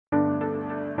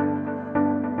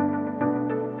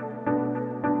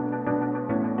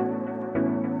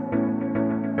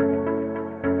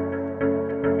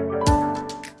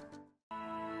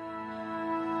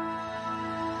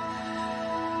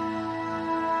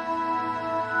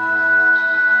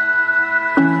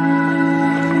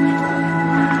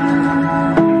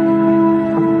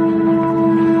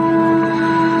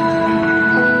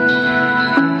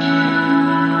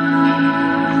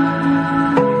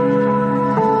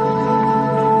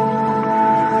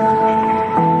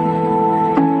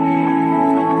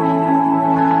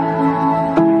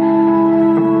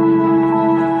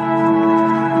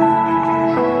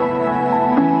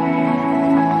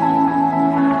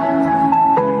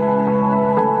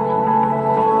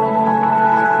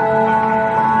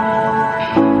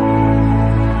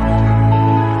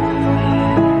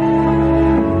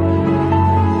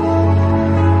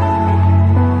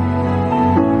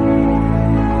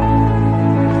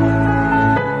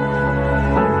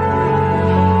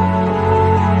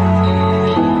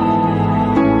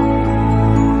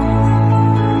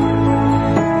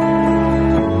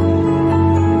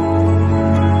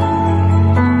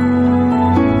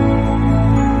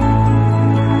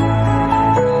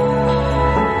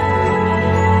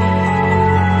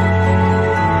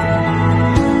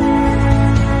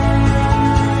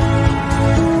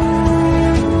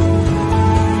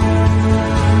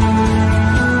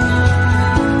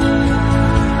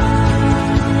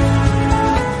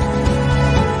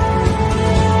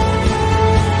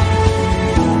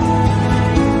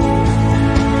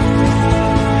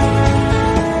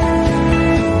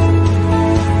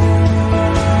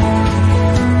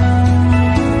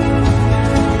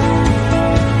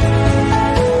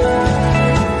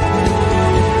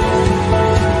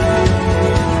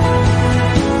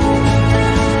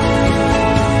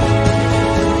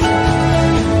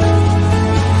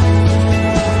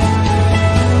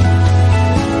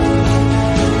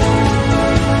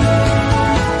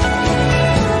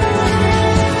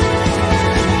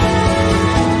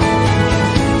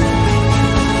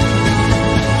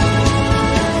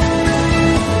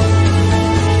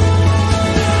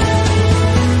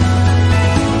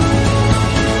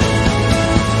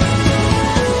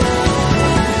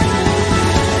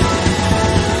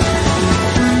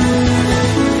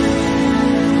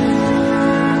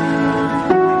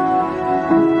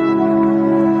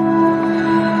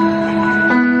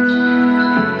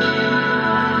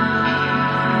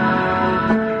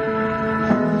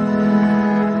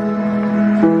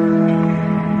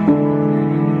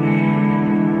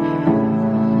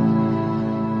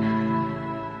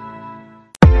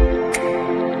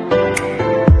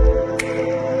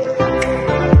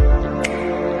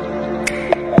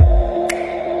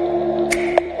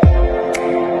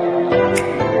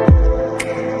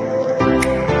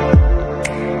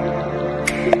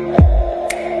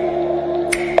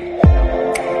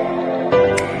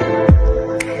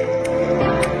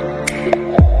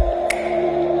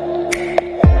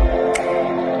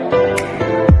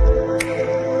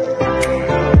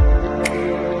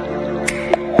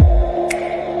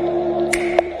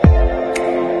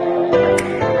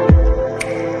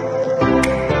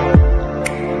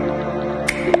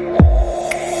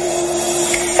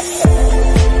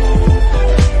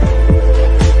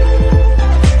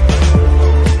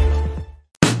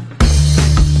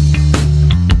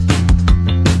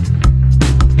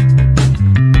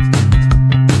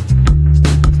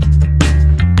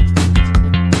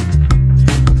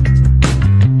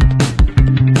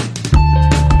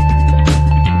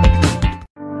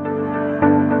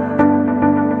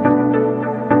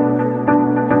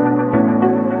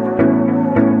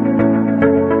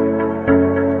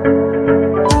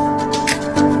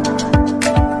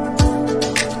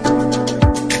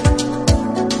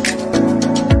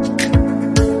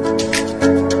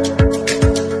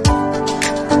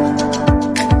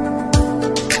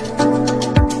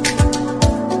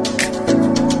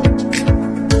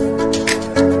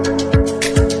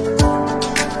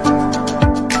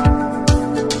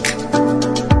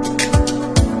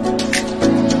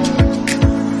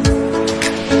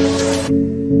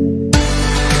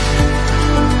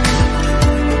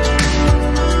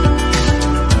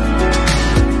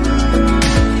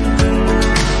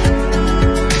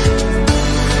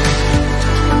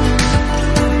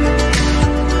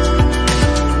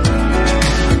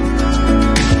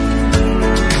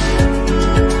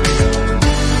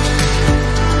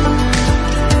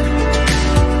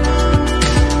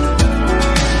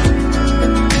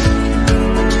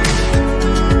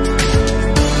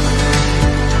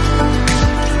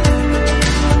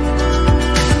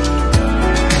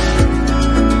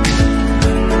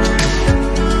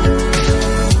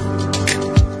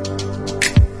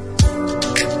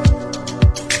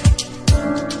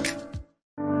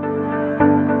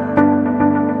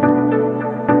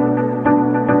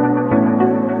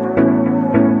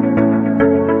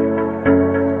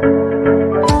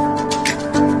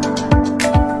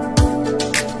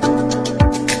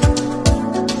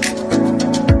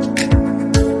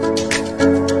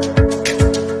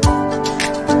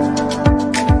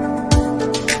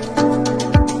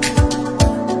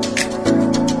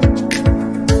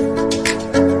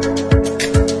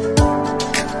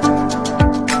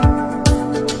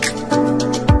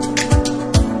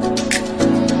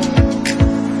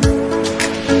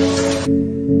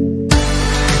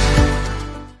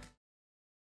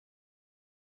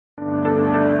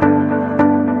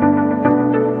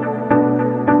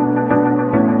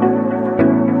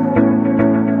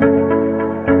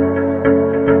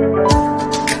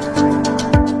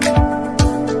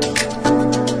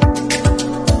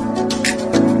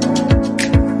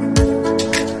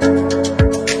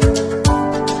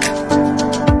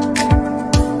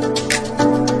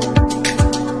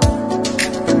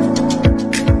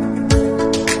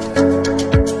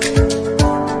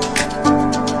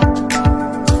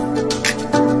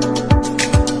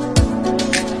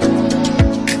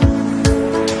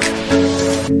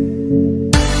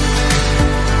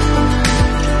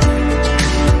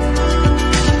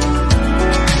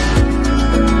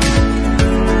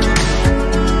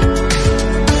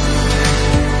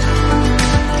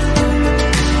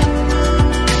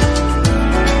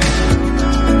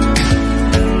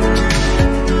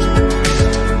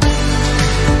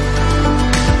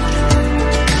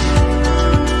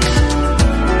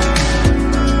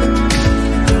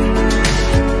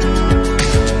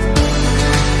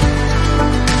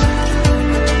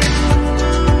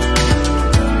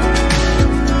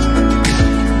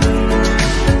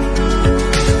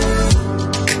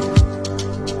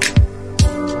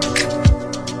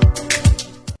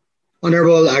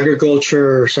Honorable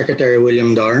Agriculture Secretary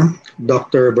William Dar,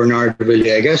 Dr. Bernard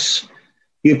Villegas,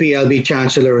 UPLB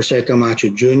Chancellor Jose Camacho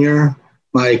Jr.,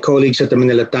 my colleagues at the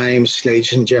Manila Times,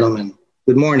 ladies and gentlemen,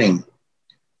 good morning.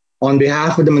 On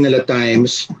behalf of the Manila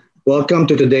Times, welcome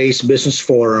to today's Business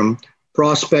Forum,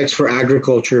 Prospects for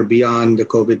Agriculture Beyond the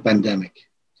COVID Pandemic.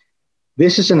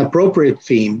 This is an appropriate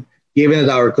theme given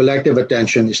that our collective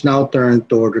attention is now turned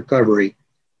toward recovery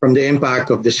from the impact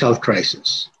of this health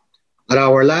crisis. At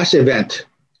our last event,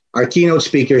 our keynote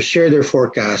speakers shared their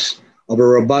forecast of a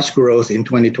robust growth in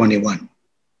 2021.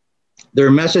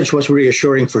 Their message was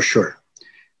reassuring for sure.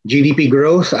 GDP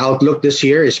growth outlook this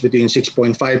year is between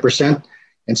 6.5%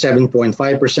 and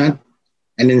 7.5%,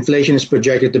 and inflation is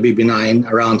projected to be benign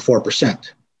around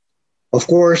 4%. Of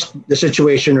course, the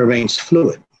situation remains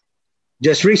fluid.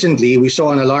 Just recently, we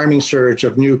saw an alarming surge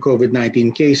of new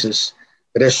COVID-19 cases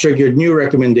that has triggered new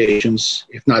recommendations,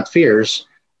 if not fears,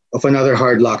 of another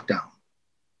hard lockdown.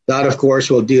 That, of course,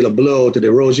 will deal a blow to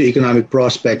the rosy economic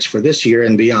prospects for this year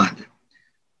and beyond.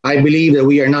 I believe that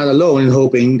we are not alone in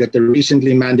hoping that the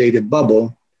recently mandated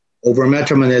bubble over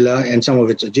Metro Manila and some of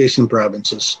its adjacent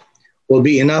provinces will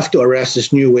be enough to arrest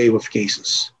this new wave of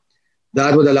cases.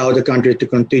 That would allow the country to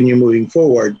continue moving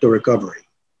forward to recovery.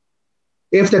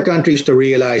 If the country is to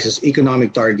realize its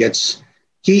economic targets,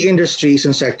 key industries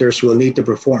and sectors will need to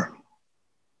perform.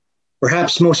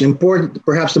 Perhaps the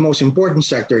most important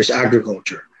sector is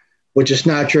agriculture, which is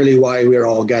naturally why we are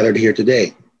all gathered here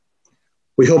today.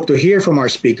 We hope to hear from our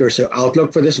speakers their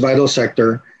outlook for this vital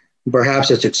sector and perhaps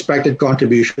its expected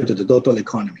contribution to the total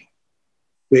economy.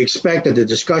 We expect that the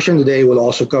discussion today will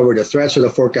also cover the threats of the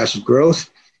forecasted growth,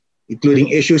 including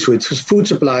issues with food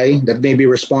supply that may be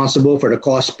responsible for the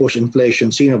cost push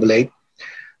inflation seen of late,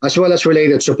 as well as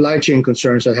related supply chain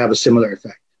concerns that have a similar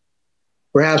effect.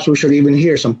 Perhaps we should even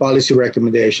hear some policy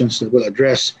recommendations that will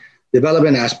address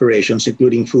development aspirations,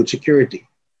 including food security.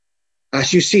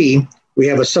 As you see, we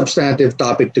have a substantive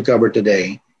topic to cover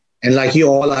today, and like you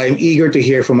all, I am eager to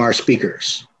hear from our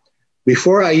speakers.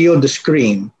 Before I yield the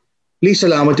screen, please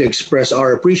allow me to express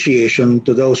our appreciation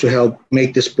to those who helped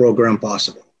make this program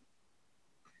possible.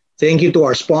 Thank you to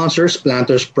our sponsors,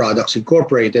 Planters Products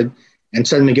Incorporated and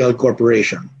San Miguel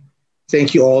Corporation.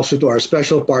 Thank you also to our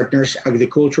special partners,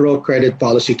 Agricultural Credit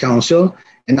Policy Council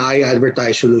and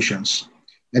iAdvertise Solutions,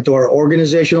 and to our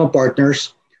organizational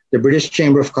partners, the British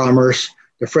Chamber of Commerce,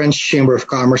 the French Chamber of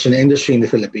Commerce and Industry in the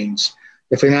Philippines,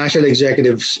 the Financial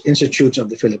Executives Institutes of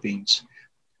the Philippines,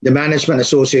 the Management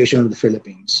Association of the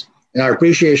Philippines. And our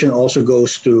appreciation also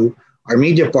goes to our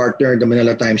media partner, the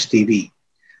Manila Times TV.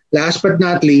 Last but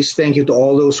not least, thank you to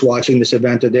all those watching this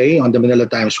event today on the Manila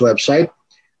Times website,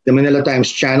 the Manila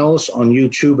Times channels on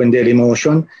YouTube and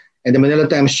Dailymotion, and the Manila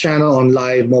Times channel on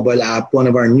live mobile app, one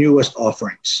of our newest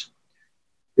offerings.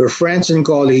 Your friends and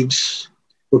colleagues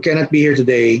who cannot be here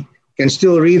today can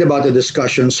still read about the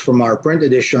discussions from our print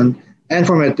edition and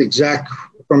from its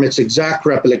exact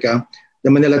replica, the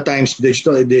Manila Times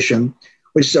digital edition,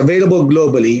 which is available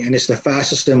globally and is the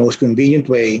fastest and most convenient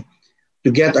way to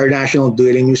get our national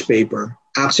daily newspaper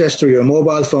access to your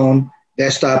mobile phone,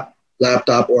 desktop,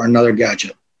 laptop, or another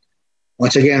gadget.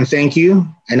 Once again, thank you,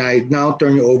 and I now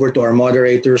turn you over to our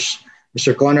moderators,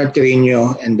 Mr. Conrad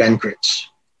Carino and Ben Kritz.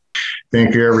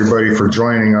 Thank you, everybody, for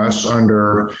joining us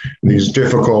under these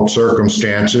difficult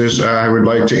circumstances. I would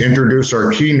like to introduce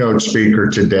our keynote speaker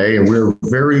today, and we're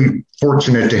very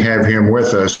fortunate to have him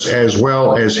with us, as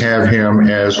well as have him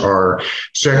as our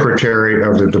Secretary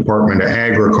of the Department of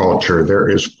Agriculture. There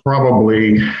is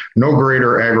probably no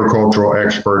greater agricultural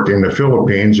expert in the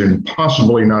Philippines, and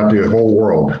possibly not the whole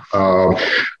world.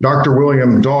 Dr.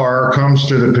 William Dar comes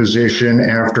to the position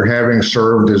after having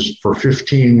served for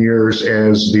 15 years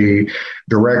as the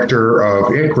Director of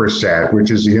ICRISAT,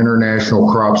 which is the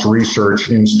International Crops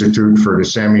Research Institute for the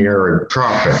Semi-Arid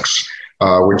Tropics,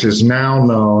 which is now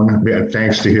known,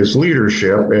 thanks to his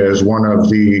leadership, as one of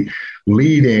the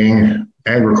leading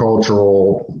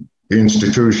agricultural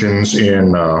institutions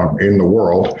in the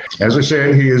world. As I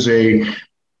said, he is a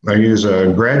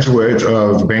graduate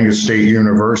of Benguet State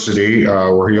University,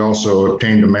 where he also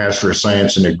obtained a Master of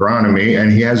Science in Agronomy,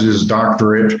 and he has his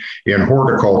doctorate in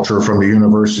horticulture from the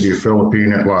University of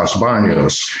Philippine at Los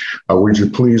Baños. Would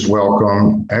you please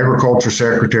welcome Agriculture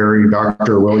Secretary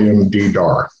Dr. William D.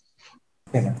 Dar.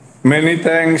 Many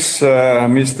thanks,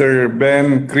 Mr.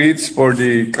 Ben Kritz, for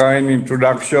the kind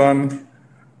introduction.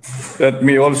 Let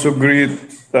me also greet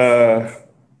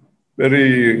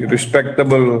very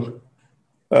respectable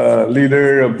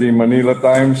leader of the Manila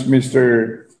Times,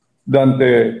 Mr.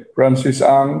 Dante Francis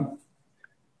Ang,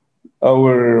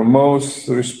 our most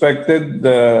respected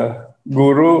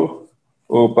guru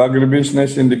of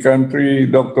Agribusiness in the country,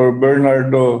 Dr.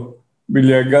 Bernardo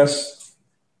Villegas,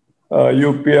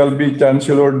 UPLB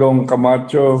Chancellor Dong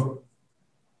Camacho,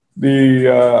 the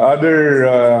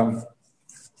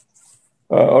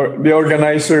the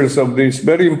organizers of this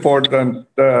very important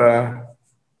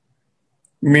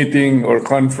meeting or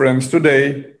conference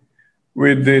today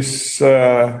with this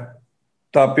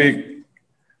topic,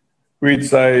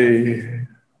 which I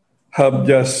have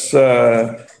just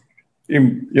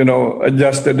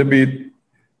adjusted a bit.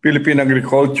 Philippine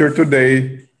agriculture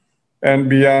today and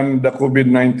beyond the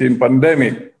COVID-19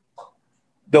 pandemic.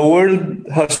 The world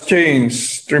has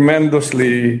changed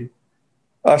tremendously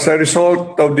as a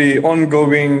result of the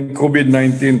ongoing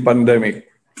COVID-19 pandemic.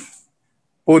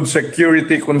 Food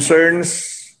security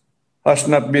concerns has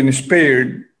not been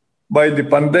spared by the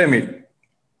pandemic.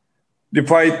 The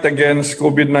fight against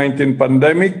COVID-19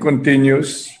 pandemic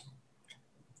continues.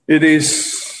 It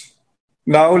is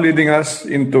now leading us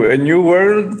into a new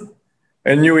world,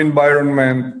 a new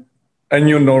environment, a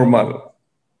new normal.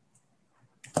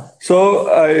 So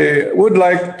I would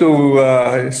like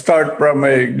to start from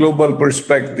a global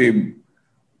perspective.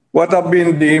 What have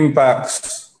been the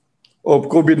impacts of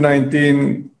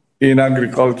COVID-19 in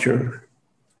agriculture?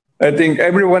 I think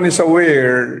everyone is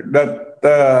aware that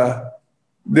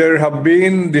there have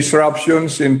been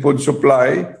disruptions in food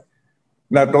supply,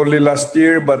 not only last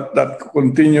year, but that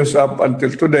continues up until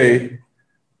today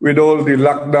with all the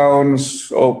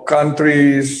lockdowns of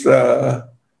countries.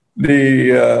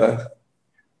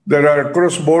 There are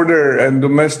cross-border and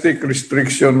domestic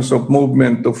restrictions of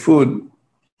movement of food.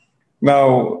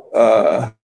 Now,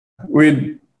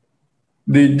 with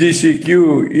the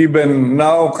GCQ even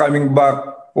now coming back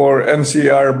for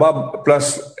NCR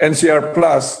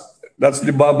plus, that's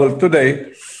the bubble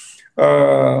today,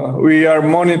 we are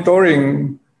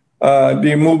monitoring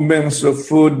the movements of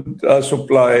food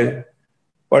supply,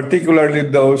 particularly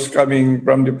those coming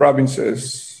from the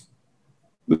provinces.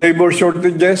 Labor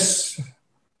shortages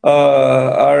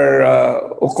are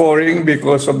occurring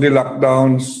because of the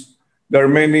lockdowns. There are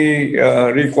many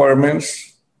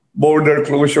requirements. Border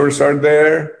closures are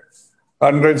there.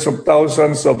 Hundreds of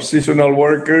thousands of seasonal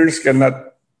workers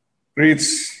cannot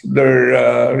reach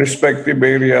their respective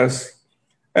areas.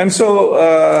 And so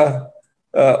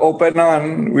open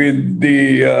on with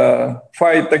the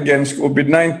fight against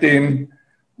COVID-19,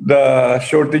 the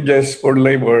shortages for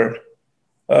labor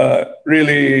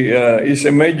really is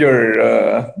a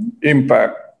major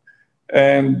impact.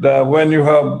 And when you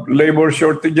have labor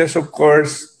shortages, of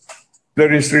course,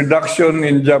 there is reduction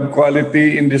in job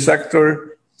quality in the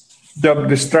sector, job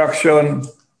destruction,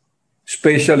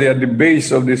 especially at the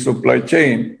base of the supply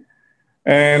chain.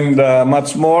 And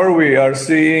much more, we are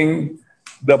seeing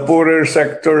the poorer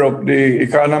sector of the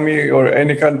economy or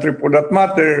any country for that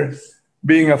matter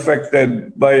being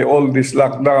affected by all these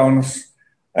lockdowns.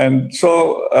 And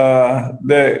so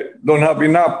they don't have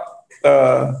enough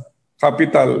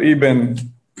capital even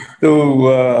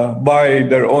to buy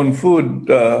their own food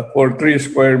for 3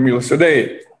 square meals a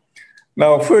day.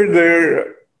 Now,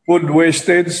 further, food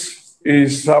wastage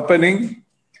is happening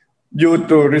due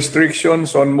to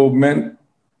restrictions on movement,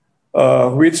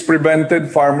 which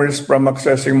prevented farmers from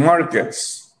accessing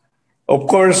markets. Of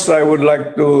course, I would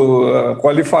like to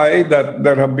qualify that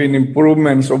there have been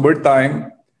improvements over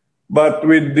time, but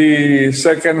with the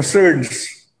second surge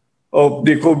of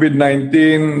the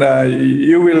COVID-19,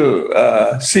 you will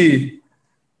see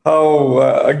how,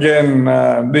 again,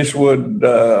 this would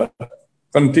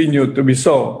continue to be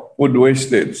so, food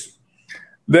wastage.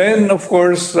 Then, of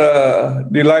course,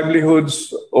 the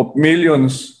livelihoods of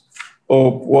millions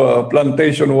of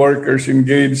plantation workers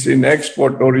engaged in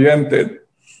export-oriented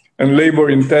and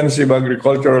labor-intensive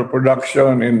agricultural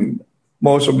production in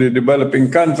most of the developing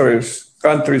countries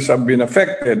have been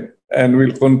affected and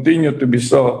will continue to be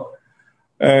so.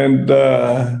 And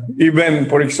even,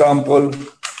 for example,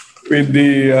 with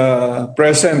the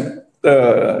present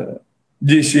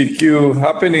GCQ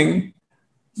happening,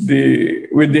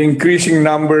 with the increasing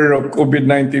number of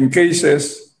COVID-19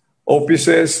 cases,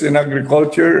 offices in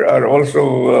agriculture are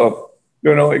also,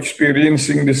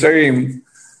 experiencing the same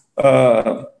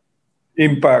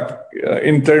impact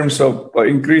in terms of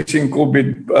increasing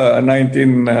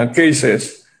COVID-19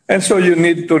 cases. And so you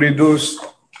need to reduce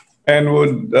and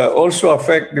would also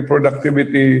affect the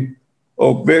productivity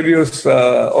of various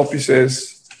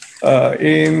offices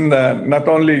in not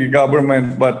only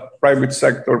government but private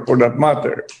sector for that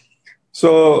matter.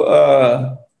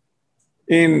 So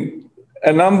in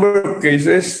a number of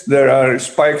cases, there are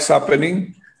spikes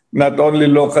happening, not only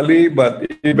locally, but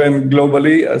even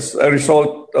globally as a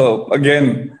result of,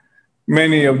 again,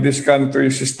 many of these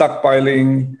countries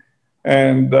stockpiling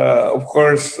And of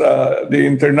course, the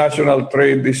international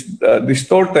trade is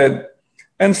distorted.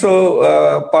 And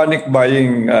so panic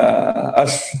buying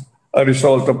as a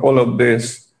result of all of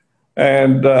this.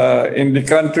 And in the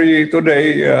country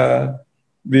today,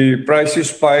 the prices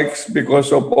spikes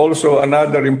because of also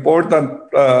another important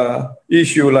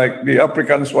issue like the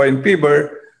African swine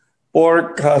fever.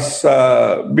 Pork prices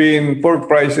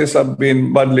have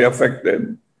been badly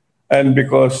affected, and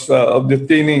because of the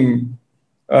thinning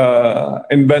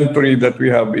inventory that we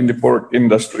have in the pork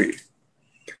industry.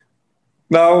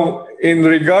 Now, in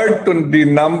regard to the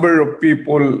number of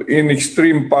people in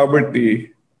extreme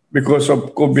poverty because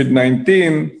of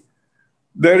COVID-19,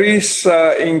 there is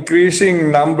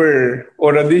increasing number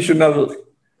or additional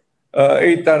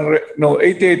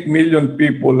 88 million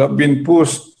people have been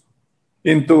pushed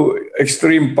into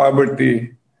extreme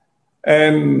poverty.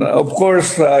 And of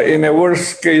course, in a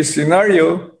worst case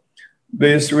scenario,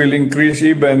 this will increase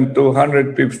even to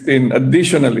 115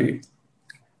 additionally.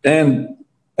 And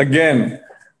again,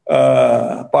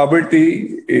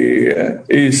 poverty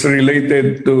is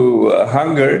related to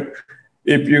hunger.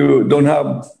 If you don't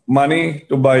have money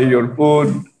to buy your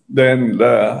food, then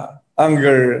the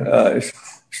hunger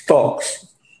stalks.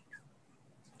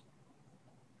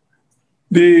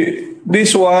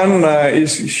 This one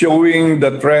is showing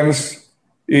the trends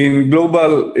in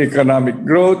global economic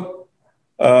growth.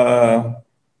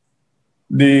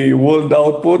 The world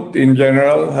output in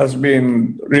general has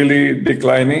been really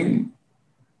declining,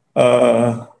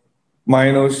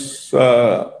 minus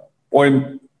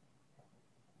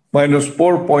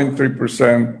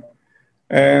 4.3%.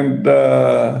 And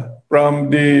from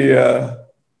the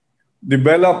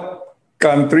developed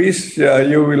countries,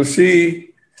 you will see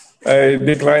a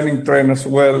declining trend as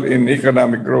well in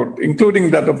economic growth,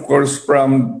 including that, of course,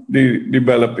 from the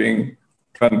developing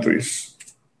countries.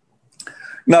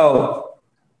 Now,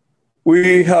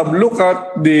 we have looked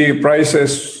at the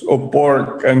prices of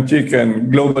pork and chicken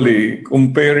globally,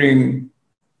 comparing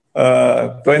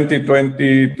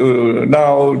 2020 to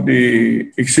now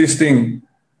the existing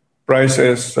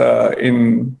prices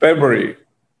in February.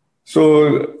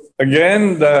 So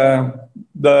again,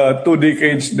 the 2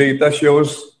 decades data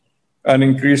shows an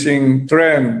increasing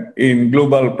trend in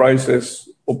global prices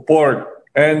of pork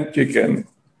and chicken.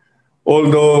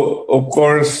 Although, of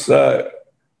course,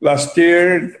 last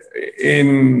year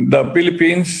in the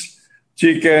Philippines,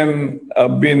 chicken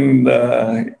have been,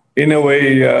 in a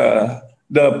way,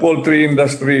 the poultry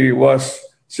industry was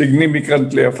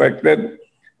significantly affected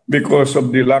because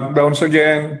of the lockdowns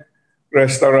again.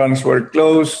 Restaurants were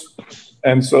closed,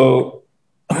 and so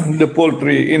the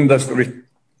poultry industry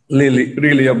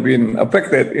really have been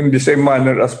affected in the same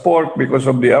manner as pork because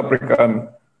of the African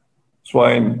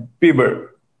swine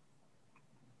fever.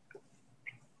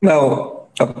 Now,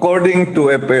 according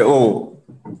to FAO,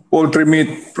 poultry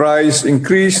meat price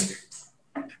increased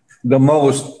the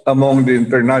most among the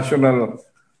international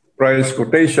price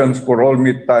quotations for all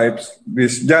meat types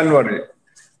this January,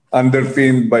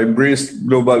 underpinned by brisk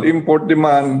global import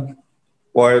demand,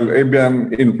 while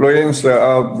avian influenza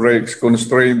outbreaks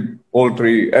constrained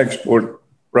poultry export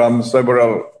from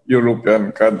several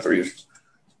European countries.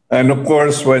 And of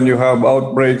course, when you have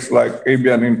outbreaks like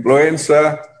avian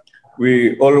influenza,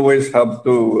 we always have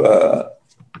to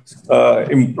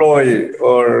employ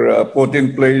or put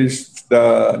in place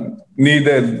the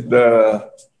needed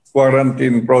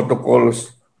quarantine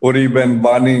protocols or even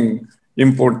banning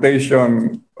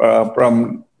importation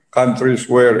from countries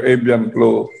where avian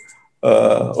flu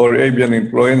or avian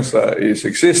influenza is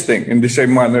existing in the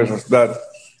same manner as that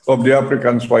of the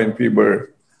African swine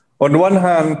fever. On one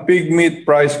hand, pig meat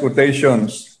price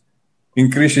quotations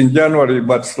increased in January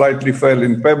but slightly fell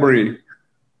in February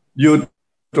due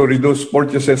to reduced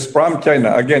purchases from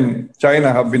China. Again,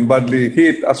 China have been badly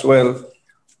hit as well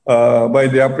by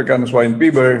the African swine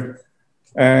fever.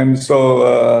 And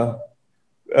so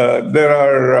there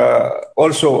are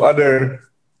also other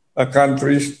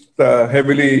countries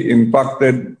heavily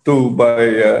impacted too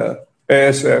by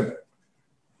ASF.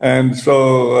 And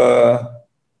so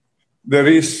there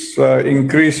is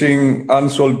increasing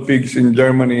unsold pigs in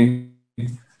Germany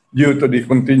due to the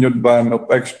continued ban of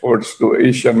exports to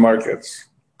Asian markets.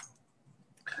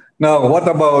 Now, what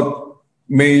about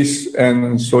maize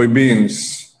and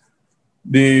soybeans?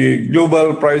 The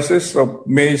global prices of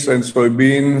maize and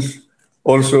soybeans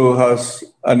also has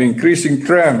an increasing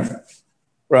trend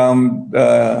from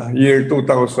year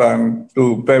 2000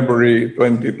 to February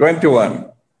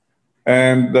 2021.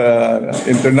 And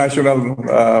international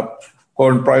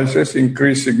corn prices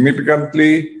increased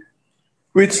significantly,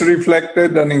 which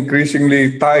reflected an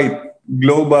increasingly tight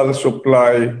global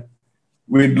supply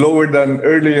with lower than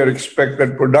earlier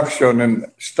expected production and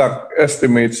stock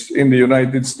estimates in the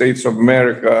United States of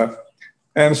America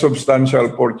and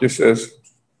substantial purchases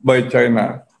by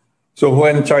China. So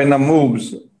when China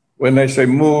moves, when I say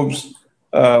moves,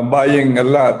 buying a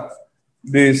lot,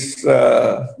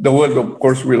 the world, of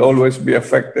course, will always be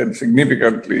affected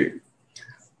significantly.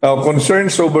 Now,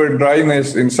 concerns over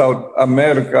dryness in South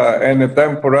America and a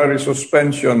temporary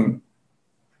suspension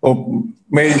of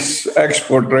maize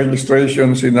export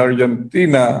registrations in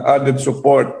Argentina added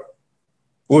support,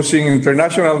 pushing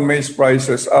international maize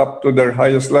prices up to their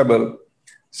highest level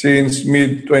since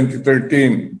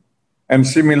mid-2013. And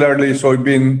similarly,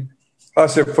 soybean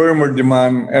has a firmer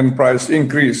demand and price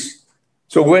increase.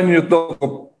 So when you talk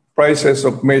of prices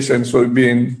of maize and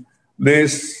soybean,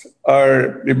 these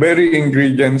are the very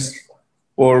ingredients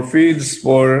for feeds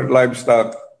for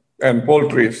livestock and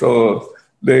poultry. So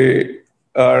they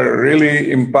are really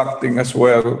impacting as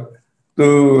well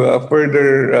to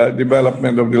further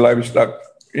development of the livestock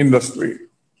industry.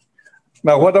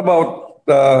 Now, what about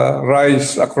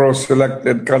rice across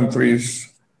selected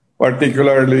countries,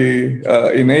 particularly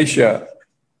in Asia,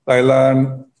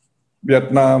 Thailand,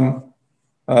 Vietnam,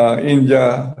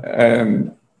 India,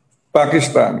 and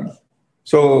Pakistan?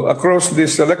 So across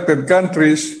these selected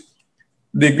countries,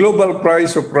 the global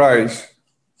price of rice,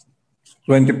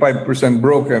 25%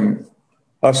 broken,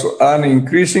 has an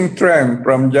increasing trend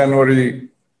from January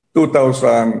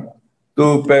 2000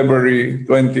 to February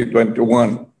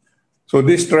 2021. So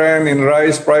this trend in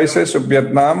rice prices of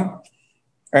Vietnam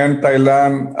and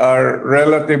Thailand are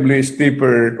relatively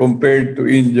steeper compared to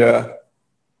India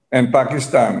and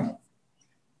Pakistan.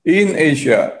 In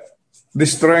Asia, the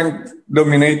strength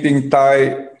dominating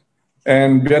Thai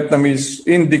and Vietnamese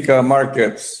indica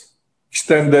markets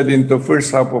extended into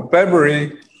first half of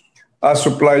February as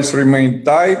supplies remained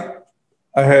tight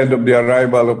ahead of the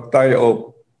arrival of Thai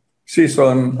oak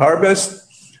season harvest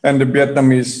and the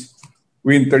Vietnamese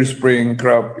winter-spring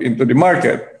crop into the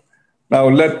market. Now,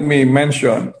 let me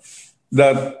mention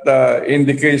that in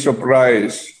the case of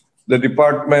rice, the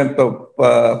Department of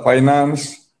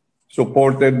Finance,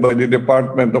 supported by the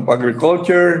Department of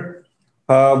Agriculture,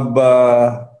 have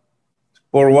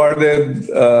forwarded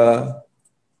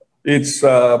its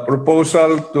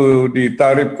proposal to the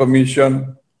Tariff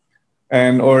Commission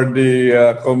and or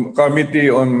the Committee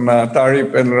on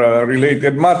Tariff and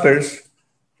Related Matters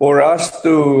for us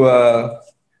to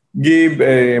give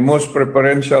a most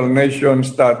preferential nation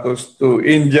status to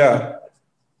India,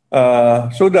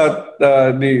 so that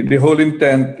the whole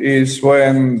intent is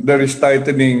when there is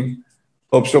tightening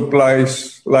of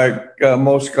supplies like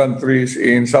most countries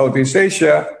in Southeast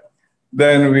Asia,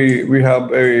 then we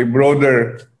have a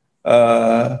broader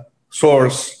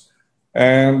source,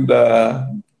 and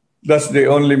that's the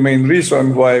only main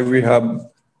reason why we have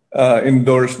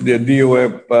endorsed the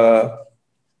DOF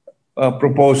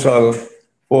proposal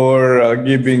for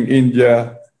giving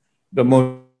India the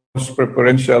most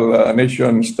preferential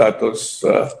nation status,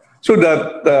 so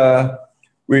that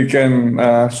we can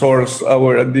source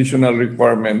our additional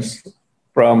requirements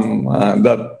from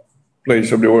that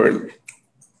place of the world.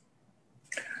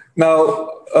 Now,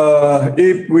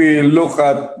 if we look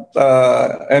at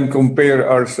and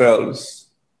compare ourselves,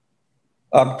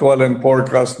 actual and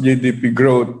forecast GDP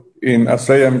growth in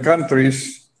ASEAN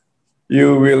countries,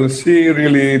 you will see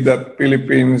really that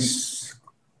Philippines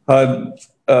had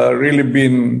really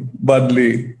been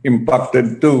badly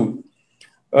impacted too.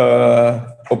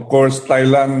 Of course,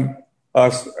 Thailand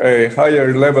has a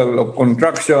higher level of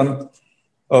contraction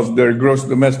of their gross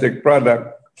domestic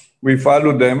product. We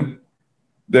follow them.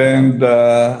 Then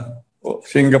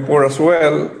Singapore as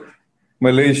well,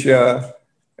 Malaysia,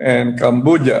 and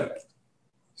Cambodia.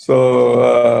 So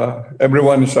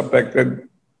everyone is affected.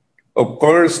 Of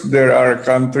course, there are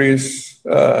countries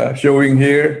showing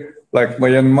here like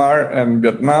Myanmar and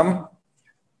Vietnam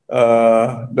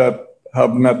that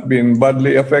have not been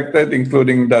badly affected,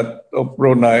 including that of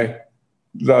Brunei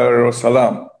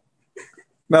Darussalam.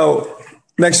 Now,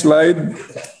 next slide.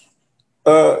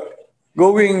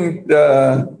 Going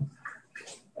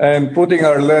and putting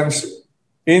our lens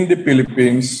in the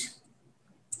Philippines,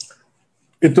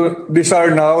 these are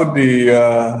now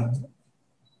the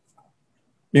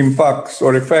impacts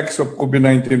or effects of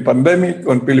COVID-19 pandemic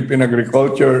on Philippine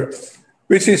agriculture,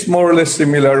 which is more or less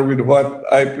similar with what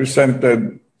I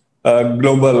presented,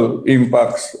 global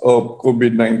impacts of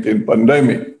COVID-19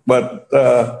 pandemic. But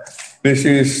this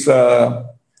is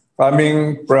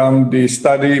coming from the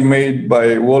study made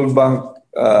by World Bank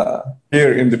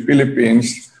here in the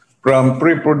Philippines, from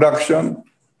pre-production,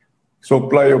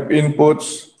 supply of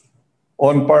inputs,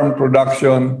 on-farm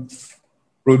production,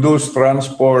 produce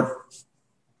transport,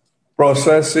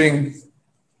 processing,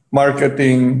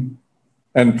 marketing,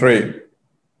 and trade.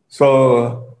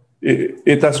 So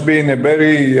it has been a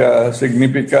very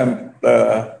significant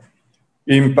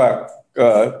impact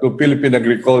to Philippine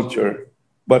agriculture.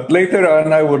 But later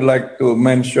on, I would like to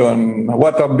mention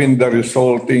what have been the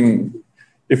resulting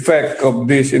effect of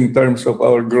this in terms of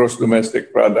our gross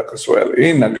domestic product as well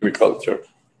in agriculture.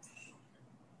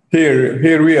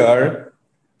 Here we are.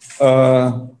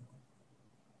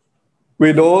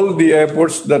 With all the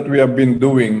efforts that we have been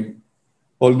doing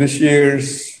all these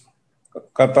years,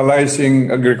 catalyzing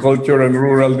agriculture and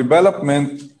rural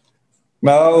development,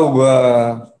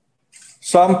 now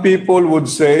some people would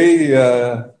say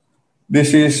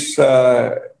this is,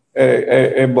 of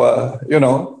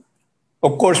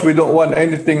course, we don't want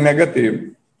anything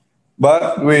negative.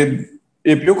 But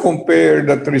if you compare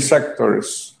the three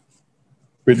sectors,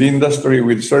 with industry,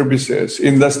 with services,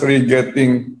 industry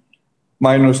getting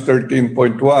minus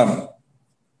 13.1,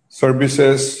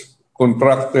 services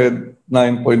contracted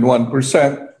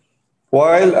 9.1%,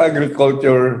 while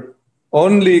agriculture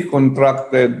only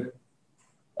contracted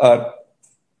at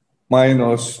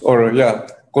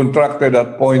contracted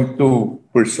at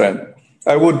 0.2%.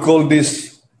 I would call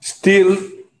this still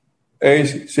a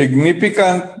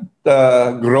significant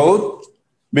growth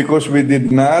because we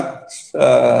did not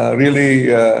really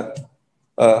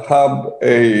have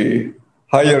a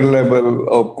higher level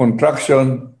of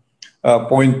contraction.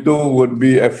 0.2 would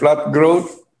be a flat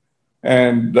growth.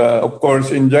 And of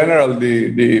course, in general,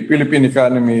 the Philippine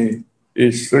economy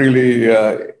is really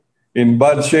in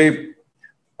bad shape,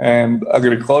 and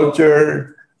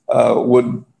agriculture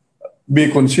would be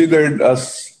considered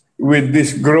as with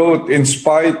this growth in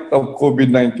spite of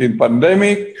COVID-19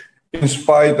 pandemic, in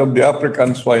spite of the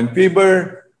African swine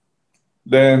fever.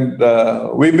 Then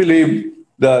we believe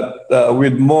that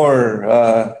with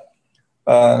more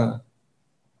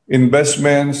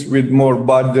investments, with more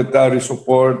budgetary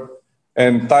support,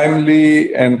 and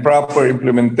timely and proper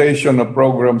implementation of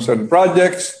programs and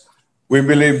projects, we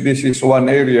believe this is one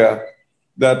area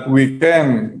that we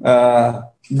can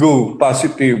go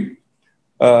positive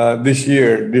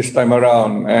this time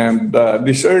around. And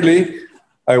this early,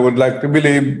 I would like to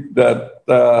believe that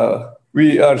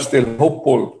we are still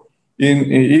hopeful,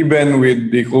 even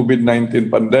with the COVID-19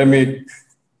 pandemic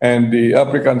and the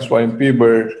African swine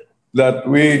fever, that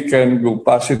we can go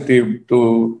positive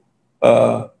to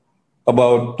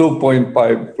about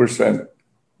 2.5%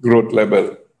 growth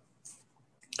level.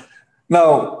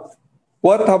 Now,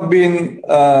 what have been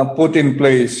put in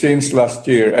place since last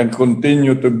year and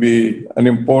continue to be an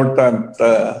important,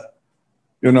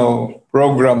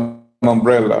 program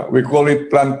umbrella? We call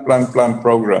it Plant, Plant, Plant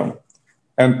program.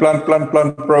 And Plant, Plant,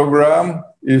 Plant program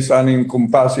is an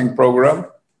encompassing program,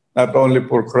 not only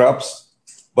for crops,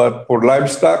 but for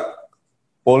livestock,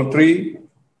 poultry,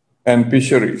 and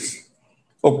fisheries.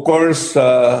 Of course,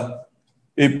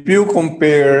 if you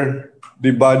compare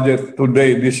the budget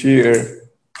today, this year,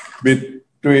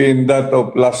 between that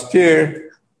of last year,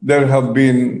 there have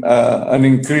been an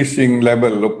increasing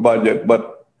level of budget.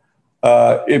 But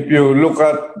if you look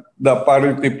at the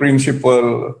parity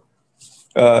principle,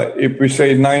 if we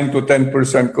say 9 to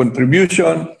 10%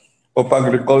 contribution of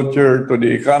agriculture to the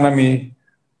economy,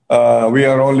 we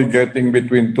are only getting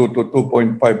between 2 to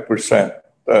 2.5%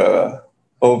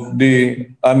 of the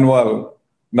annual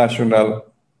national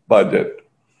budget.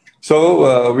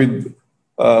 So we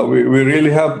really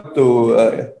have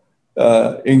to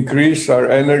increase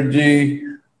our energy,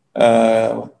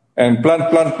 and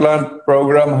Plant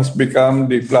program has become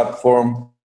the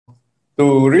platform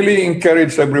to really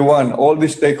encourage everyone, all the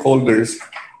stakeholders,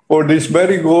 for this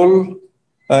very goal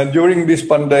during this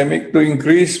pandemic to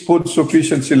increase food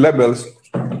sufficiency levels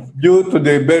due to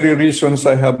the very reasons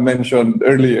I have mentioned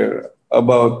earlier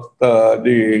about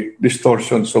the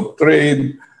distortions of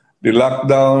trade, the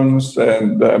lockdowns,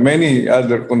 and many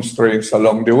other constraints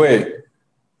along the way.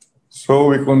 So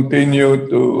we continue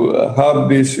to have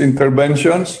these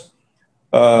interventions,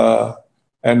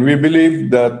 and we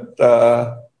believe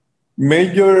that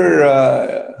major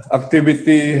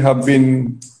activity have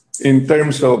been in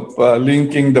terms of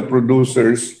linking the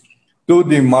producers to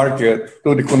the market,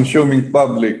 to the consuming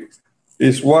public,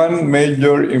 is one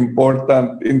major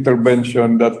important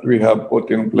intervention that we have put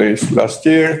in place last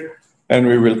year, and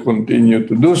we will continue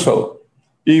to do so.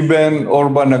 Even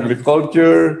urban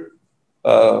agriculture,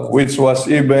 which was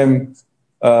even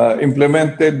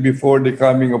implemented before the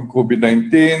coming of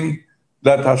COVID-19,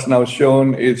 that has now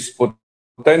shown its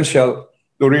potential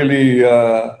to really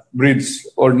bridge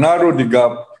or narrow the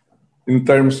gap in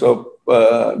terms of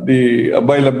the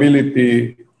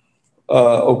availability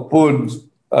of food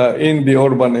in the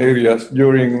urban areas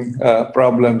during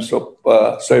problems of,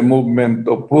 say, movement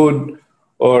of food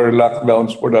or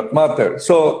lockdowns for that matter.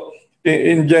 So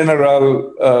in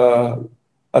general,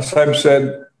 as I've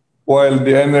said, while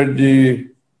the energy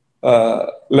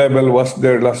level was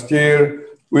there last year,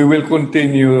 we will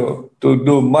continue to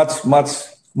do much, much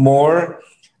more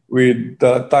with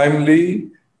timely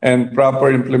and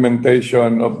proper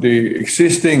implementation of the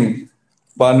existing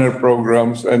banner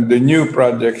programs and the new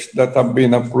projects that have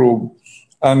been approved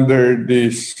under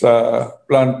this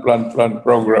plan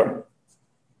program.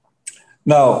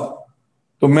 Now,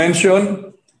 to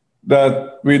mention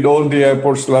that with all the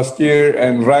efforts last year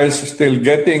and rice still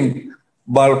getting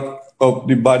bulk of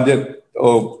the budget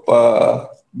of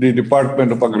the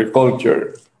Department of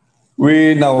Agriculture,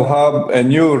 we now have a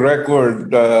new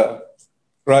record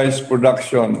rice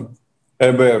production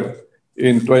ever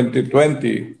in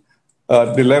 2020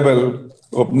 at the level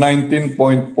of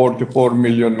 19.44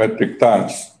 million metric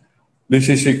tons. This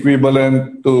is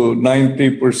equivalent to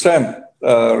 90%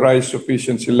 rice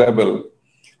sufficiency level.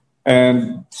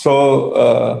 And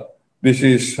so this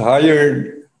is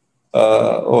higher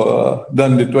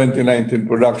than the 2019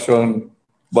 production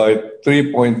by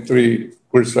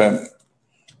 3.3%.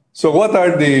 So what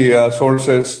are the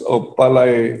sources of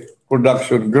palay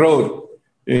production growth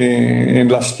in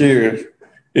last year?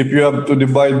 If you have to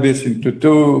divide this into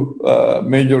two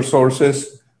major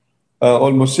sources,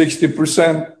 almost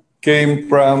 60% came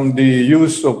from the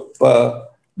use of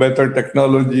better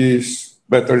technologies,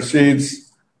 better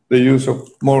seeds, the use of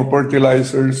more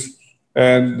fertilizers,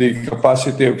 and the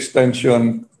capacity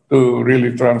extension to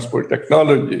really transport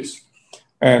technologies.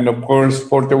 And of course,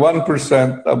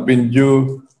 41% have been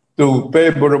due to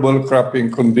favorable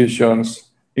cropping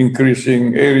conditions,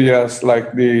 increasing areas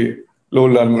like the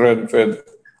lowland rain-fed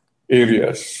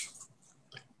areas.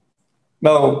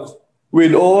 Now,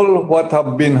 with all what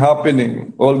have been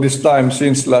happening all this time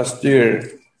since last year,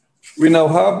 we now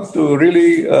have to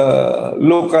really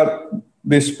look at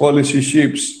these policy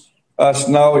shifts as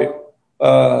now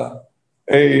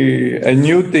a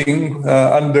new thing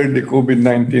under the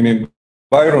COVID-19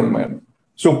 environment.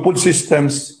 So food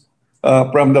systems,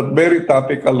 from that very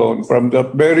topic alone, from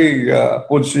that very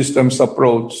food systems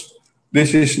approach,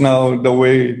 this is now the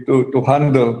way to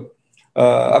handle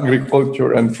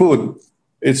agriculture and food.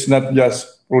 It's not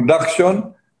just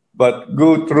production, but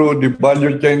go through the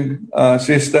value chain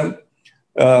system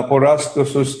for us to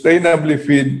sustainably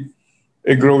feed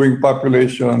a growing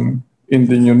population in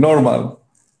the new normal.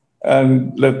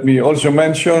 And let me also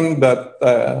mention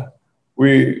that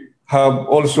we have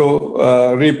also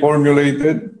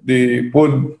reformulated the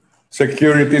food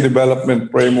security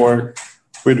development framework,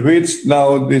 with which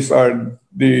now these are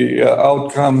the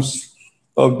outcomes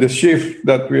of the shift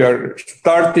that we are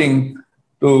starting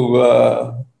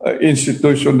to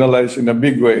institutionalize in a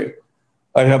big way.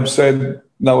 I have said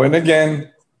now and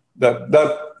again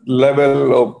that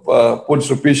level of food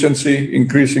sufficiency,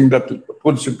 increasing that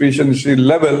food sufficiency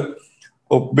level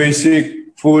of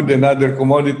basic food and other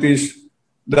commodities,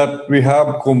 that we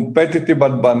have competitive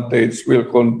advantage will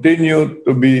continue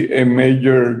to be a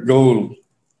major goal.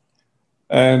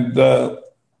 And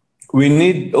we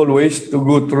need always to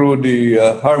go through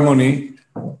the harmony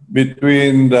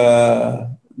between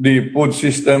the food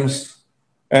systems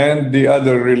and the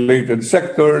other related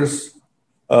sectors,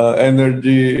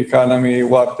 energy, economy,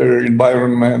 water,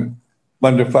 environment,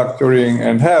 manufacturing,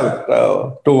 and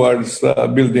health towards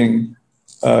building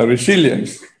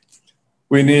resilience.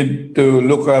 We need to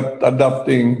look at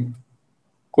adopting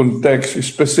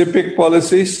context-specific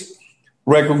policies,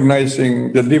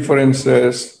 recognizing the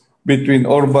differences between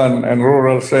urban and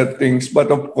rural settings,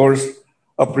 but of course,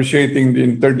 appreciating the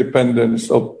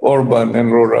interdependence of urban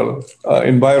and rural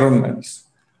environments.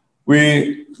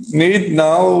 We need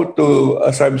now to,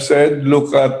 as I've said,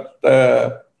 look at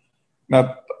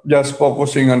not just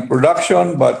focusing on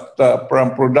production, but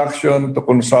from production to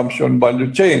consumption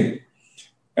value chain.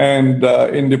 And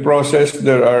in the process,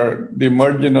 there are the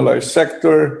marginalized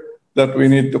sector that we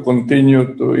need to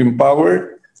continue to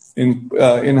empower,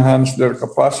 enhance their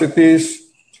capacities,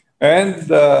 and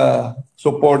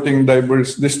supporting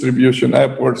diverse distribution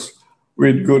efforts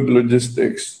with good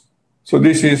logistics. So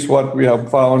this is what we have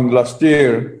found last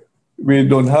year. We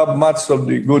don't have much of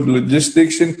the good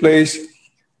logistics in place,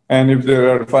 and if there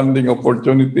are funding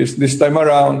opportunities this time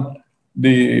around,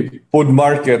 the food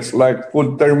markets like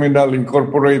Food Terminal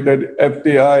Incorporated,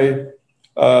 FTI,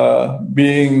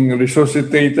 being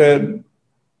resuscitated,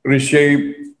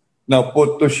 reshaped, now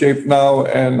put to shape now,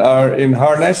 and are in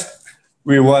harness.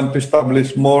 We want to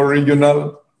establish more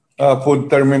regional food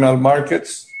terminal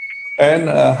markets and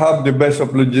have the best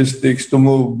of logistics to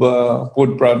move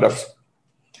food products.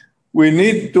 We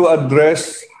need to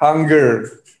address hunger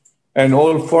and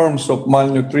all forms of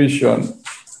malnutrition,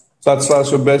 such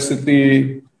as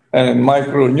obesity and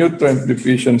micronutrient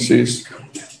deficiencies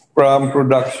from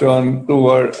production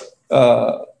toward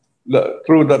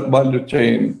through that value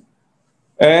chain.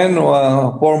 And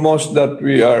foremost that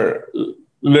we are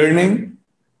learning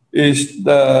is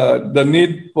the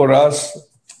need for us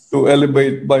to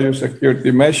elevate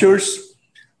biosecurity measures.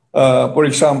 For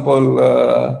example,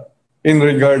 in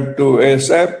regard to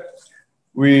ASF,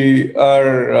 we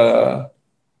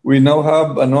now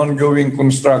have an ongoing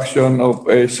construction of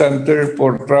a Center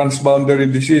for Transboundary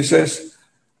Diseases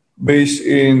based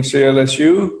in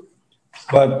CLSU,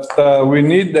 but we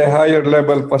need a higher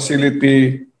level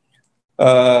facility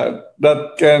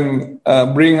that can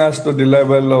bring us to the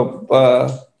level of,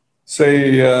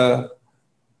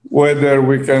 whether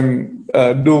we can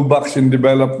do vaccine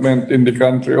development in the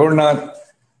country or not.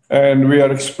 And we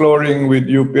are exploring with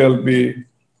UPLB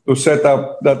to set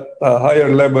up that higher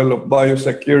level of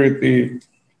biosecurity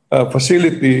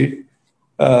facility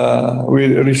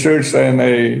with research and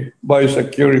a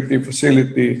biosecurity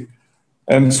facility.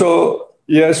 And so,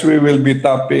 yes, we will be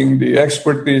tapping the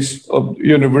expertise of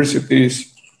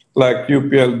universities like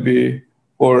UPLB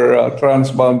for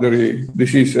transboundary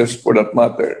diseases for that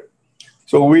matter.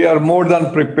 So we are more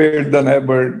than prepared than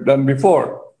ever than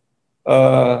before.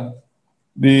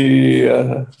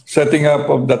 The setting up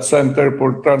of that Center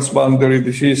for Transboundary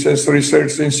Diseases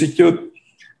Research Institute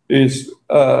is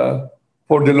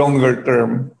for the longer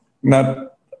term,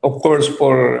 not, of course,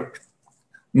 for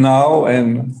now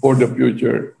and for the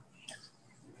future.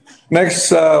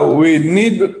 Next, we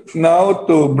need now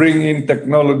to bring in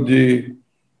technology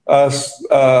as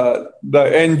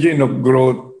the engine of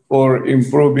growth for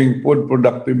improving food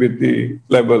productivity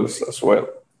levels as well.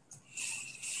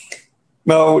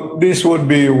 Now, this would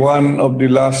be one of the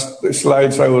last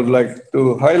slides I would like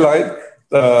to highlight.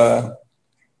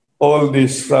 All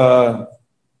these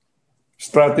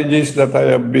strategies that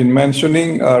I have been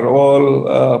mentioning are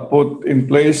all put in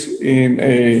place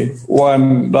in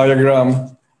one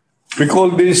diagram. We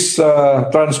call this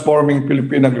Transforming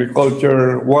Philippine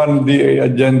Agriculture 1DA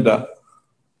Agenda.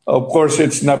 Of course,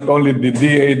 it's not only the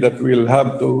DA that will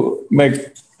have to make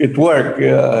it work.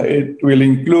 It will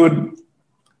include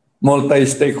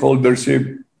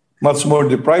multi-stakeholdership, much more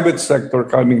the private sector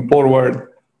coming forward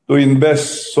to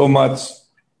invest so much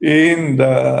in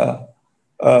the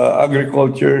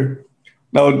agriculture.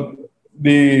 Now,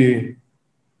 the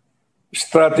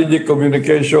strategic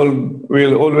communication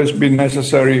will always be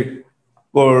necessary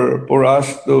for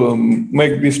us to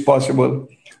make this possible.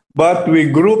 But we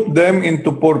group them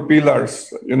into 4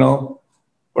 pillars,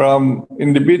 from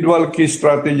individual key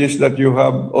strategies that you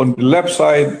have on the left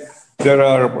side. There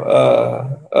are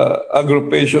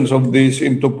agrupations of these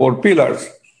into 4 pillars.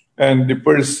 And the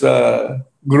first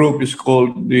group is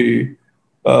called the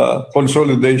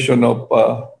consolidation of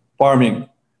farming.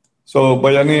 So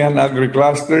Bayanihan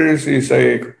Agri-Clusters is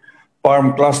a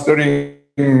farm clustering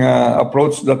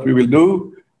approach that we will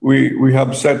do. We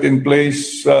have set in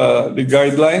place the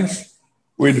guidelines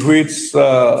with which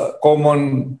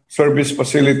common service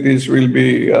facilities will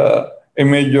be a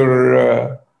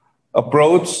major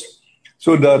approach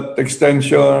so that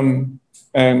extension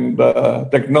and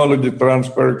technology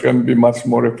transfer can be much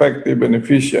more effective and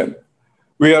efficient.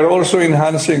 We are also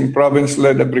enhancing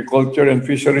province-led agriculture and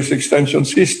fisheries extension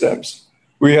systems.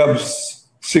 We have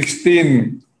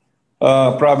 16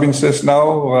 provinces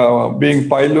now being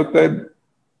piloted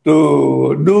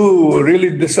to do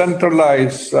really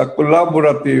decentralized,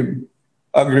 collaborative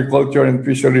agriculture and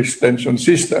fisheries extension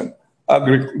system.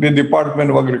 The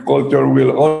Department of Agriculture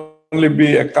will only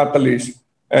be a catalyst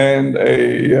and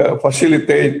a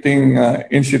facilitating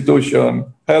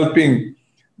institution helping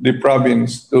the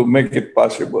province to make it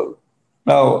possible.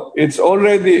 Now, it's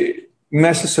already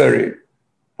necessary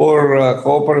for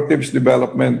cooperatives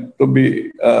development to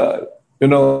be,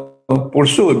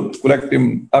 pursued.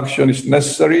 Collective action is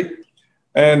necessary,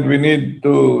 and we need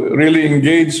to really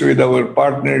engage with our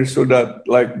partners so that,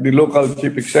 like the local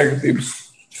chief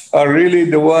executives, are really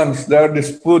the ones that are the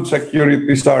food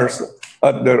security stars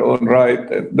at their own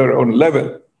right, at their own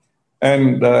level.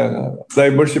 And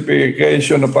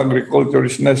diversification of agriculture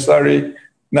is necessary,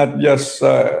 not just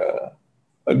the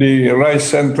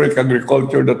rice-centric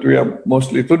agriculture that we have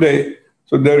mostly today.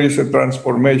 So there is a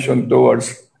transformation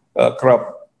towards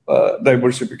crop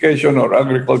diversification or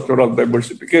agricultural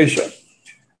diversification.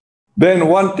 Then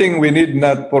one thing we need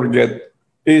not forget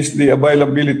is the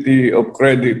availability of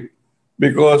credit,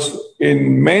 because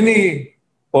in many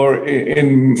or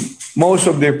in most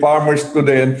of the farmers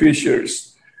today and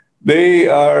fishers, they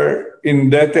are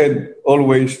indebted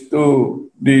always to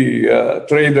the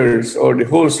traders or the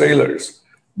wholesalers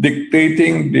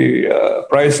dictating the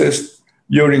prices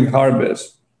during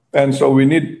harvest. And so we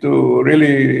need to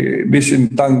really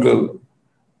disentangle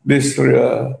this,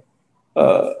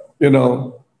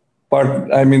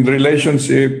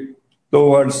 relationship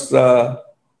towards,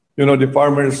 the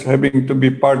farmers having to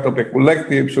be part of a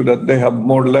collective so that they have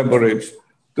more leverage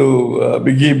to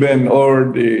be given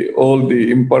all the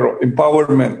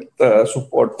empowerment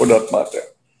support for that matter.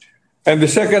 And the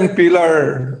second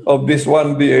pillar of this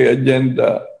One DA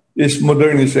agenda is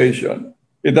modernization.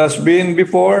 It has been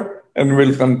before and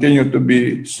will continue to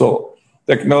be so.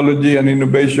 Technology and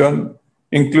innovation,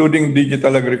 including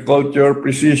digital agriculture,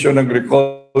 precision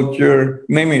agriculture,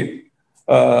 name it.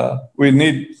 We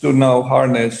need to now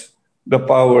harness the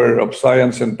power of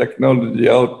science and technology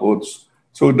outputs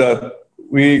so that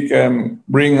we can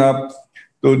bring up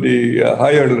to the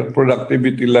higher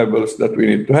productivity levels that we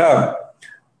need to have.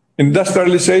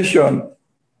 Industrialization,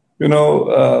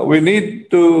 we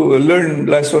need to learn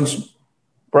lessons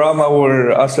from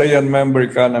our ASEAN member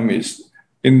economies.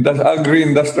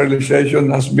 Agri-industrialization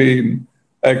has been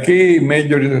a key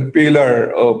major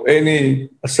pillar of any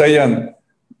ASEAN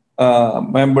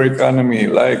member economy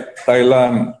like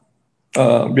Thailand,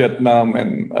 Vietnam,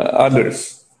 and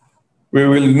others. We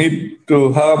will need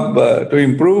to have to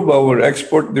improve our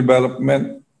export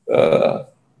development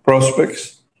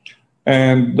prospects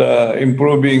and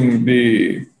improving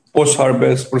the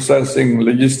post-harvest processing,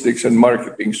 logistics, and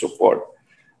marketing support.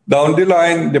 Down the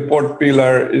line, the fourth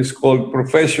pillar is called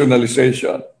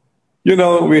professionalization.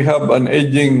 We have an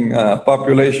aging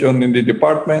population in the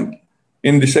department.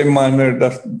 In the same manner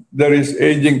that there is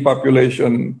aging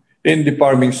population in the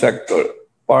farming sector.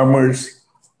 Farmers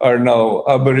are now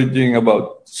averaging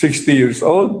about 60 years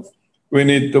old. We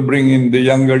need to bring in the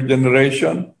younger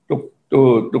generation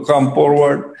to come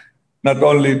forward, not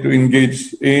only to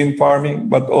engage in farming,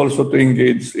 but also to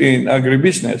engage in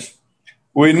agribusiness.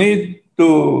 We need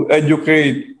to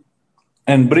educate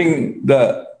and bring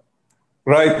the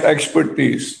right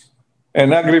expertise.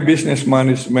 And agribusiness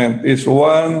management is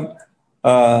one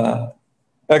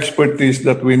expertise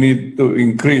that we need to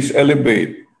increase,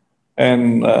 elevate.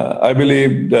 And I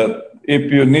believe that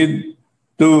if you need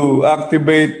to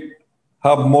activate,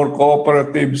 have more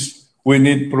cooperatives, we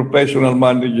need professional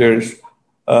managers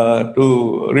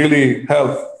to really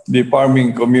help the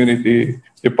farming community,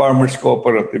 the farmers'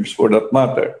 cooperatives for that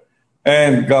matter.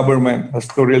 And government has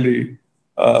to really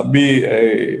be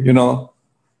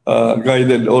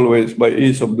guided always by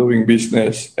ease of doing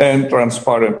business and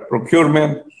transparent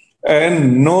procurement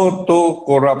and no to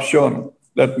corruption.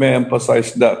 Let me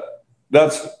emphasize that.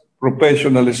 That's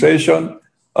professionalization.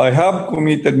 I have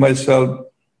committed myself.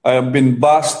 I have been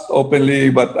bashed openly,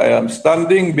 but I am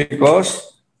standing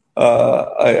because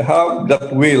I have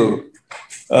that will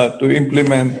to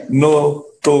implement no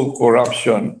to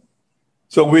corruption.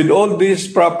 So with all this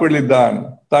properly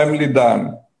done, timely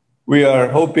done, we are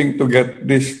hoping to get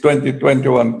this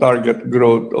 2021 target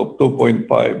growth of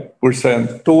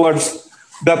 2.5% towards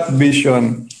that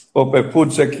vision of a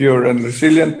food secure and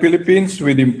resilient Philippines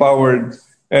with empowered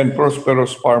and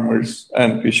prosperous farmers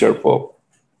and fisherfolk.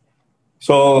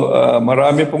 So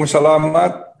marami pong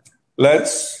salamat.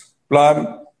 Let's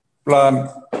plan, plan,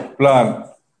 plan.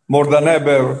 More than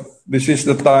ever, this is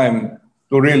the time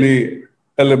to really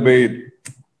elevate,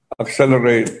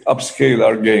 accelerate, upscale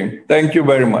our game. Thank you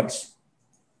very much.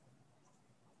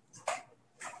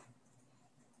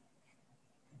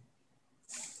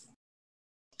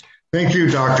 Thank you,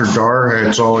 Dr. Dar.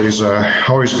 It's always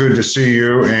good to see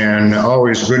you, and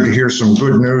always good to hear some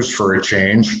good news for a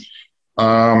change.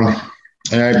 And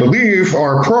I believe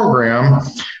our program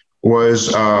was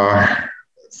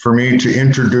for me to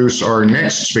introduce our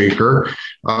next speaker.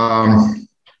 And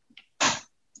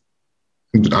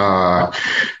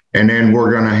then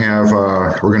we're going to have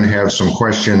some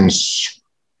questions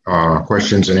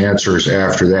and answers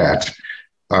after that.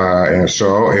 And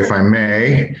so, if I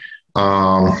may,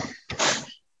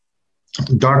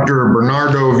 Dr.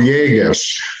 Bernardo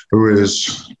Villegas, who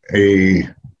is a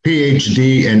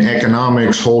PhD in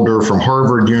economics holder from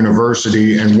Harvard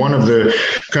University and one of the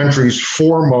country's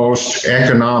foremost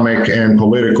economic and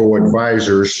political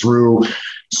advisors through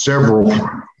several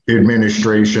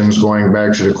administrations, going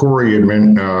back to the Cory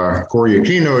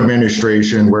Aquino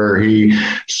administration, where he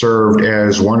served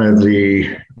as one of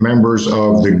the members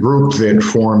of the group that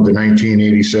formed the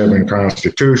 1987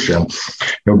 Constitution.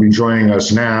 He'll be joining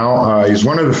us now. He's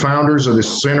one of the founders of the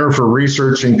Center for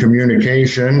Research and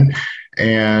Communication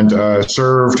and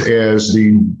served as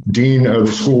the Dean of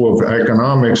the School of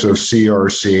Economics of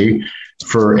CRC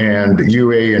and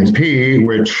UANP,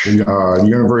 which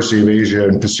University of Asia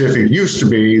and Pacific used to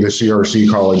be the CRC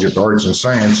College of Arts and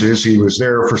Sciences. He was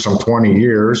there for some 20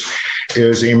 years,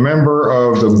 is a member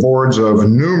of the boards of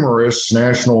numerous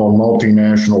national and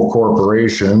multinational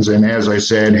corporations, and as I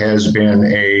said, has been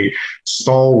a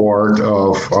stalwart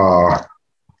of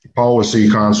policy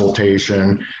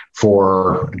consultation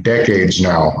for decades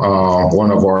now.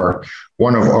 One of our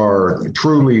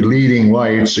truly leading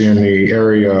lights in the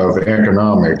area of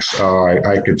economics.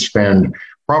 I could spend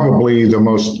probably the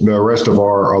rest of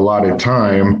our allotted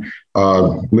time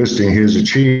listing his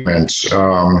achievements.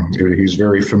 He's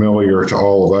very familiar to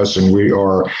all of us, and we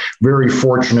are very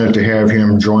fortunate to have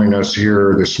him join us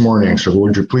here this morning. So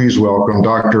would you please welcome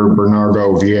Dr.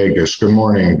 Bernardo Villegas. Good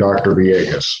morning, Dr.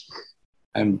 Villegas.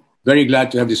 I'm very glad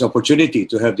to have this opportunity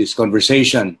to have this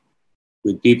conversation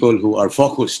with people who are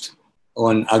focused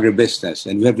on agribusiness.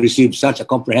 And we have received such a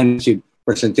comprehensive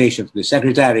presentation from the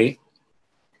Secretary.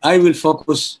 I will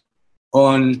focus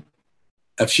on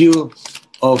a few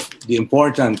of the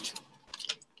important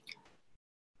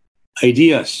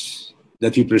ideas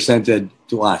that he presented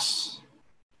to us.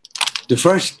 The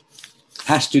first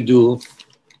has to do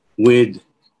with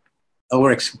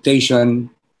our expectation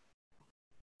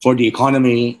for the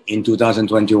economy in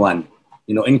 2021.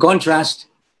 In contrast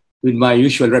with my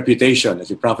usual reputation as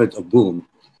a prophet of boom,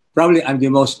 probably I'm the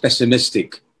most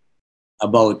pessimistic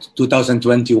about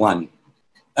 2021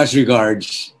 as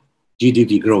regards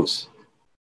GDP growth.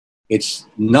 It's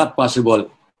not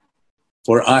possible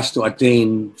for us to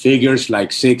attain figures like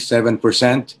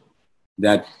 6-7%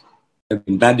 that have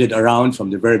been bandied around from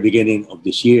the very beginning of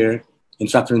this year. In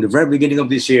fact, from the very beginning of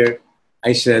this year,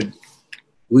 I said,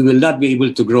 we will not be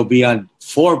able to grow beyond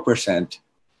 4%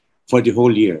 for the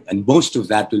whole year. And most of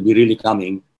that will be really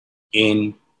coming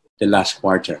in the last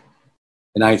quarter.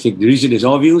 And I think the reason is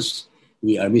obvious.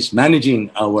 We are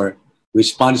mismanaging our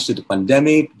response to the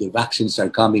pandemic. The vaccines are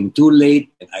coming too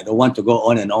late. And I don't want to go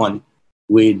on and on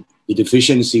with the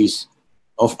deficiencies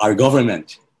of our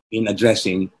government in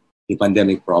addressing the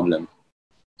pandemic problem.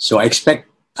 So I expect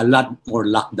a lot more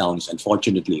lockdowns,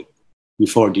 unfortunately,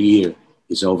 before the year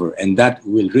is over. And that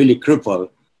will really cripple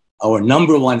our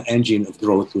number one engine of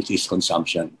growth, which is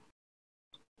consumption.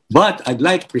 But I'd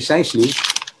like precisely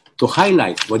to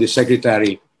highlight what the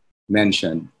Secretary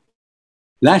mentioned.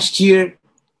 Last year,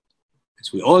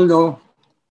 as we all know,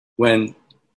 when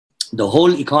the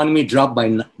whole economy dropped by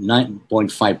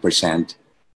 9.5%,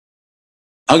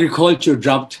 agriculture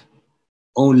dropped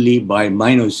only by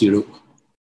minus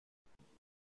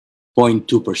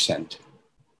 0.2%.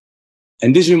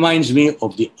 And this reminds me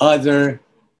of the other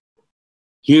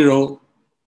hero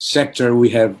sector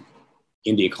we have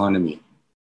in the economy,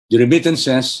 the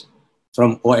remittances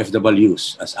from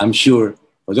OFWs, as I'm sure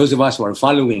for those of us who are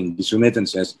following these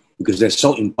remittances, because they're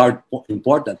so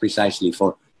important precisely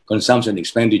for consumption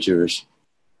expenditures,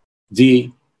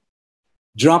 the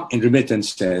drop in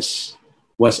remittances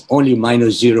was only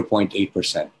minus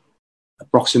 0.8%,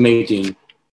 approximating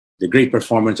the great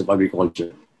performance of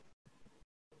agriculture.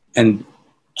 And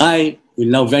I will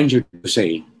now venture to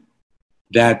say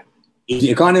that if the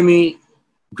economy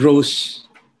grows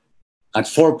at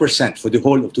 4% for the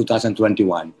whole of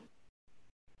 2021,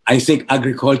 I think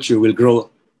agriculture will grow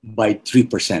by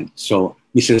 3%. So,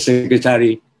 Mr.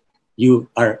 Secretary, you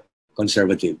are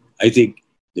conservative. I think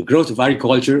the growth of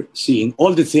agriculture, seeing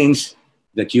all the things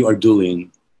that you are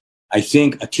doing, I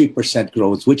think a 3%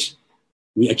 growth, which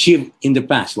we achieved in the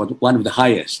past, one of the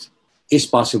highest, is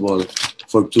possible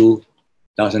for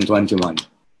 2021.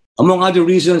 Among other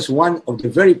reasons, one of the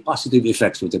very positive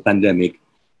effects of the pandemic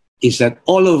is that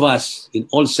all of us in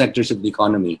all sectors of the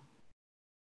economy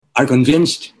are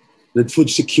convinced that food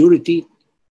security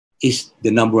is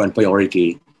the number one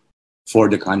priority for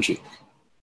the country.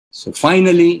 So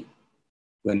finally,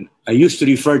 when I used to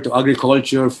refer to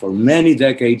agriculture for many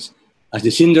decades as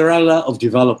the Cinderella of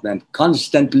development,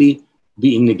 constantly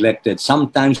being neglected,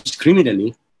 sometimes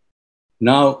criminally,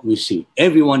 now we see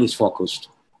everyone is focused.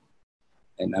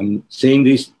 And I'm saying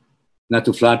this not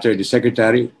to flatter the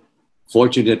Secretary.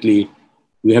 Fortunately,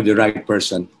 we have the right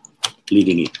person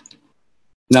leading it.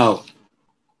 Now,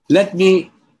 let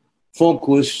me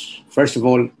focus, first of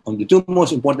all, on the two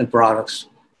most important products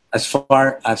as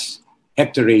far as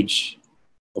hectareage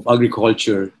of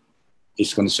agriculture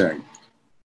is concerned.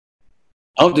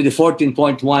 Out of the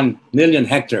 14.1 million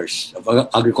hectares of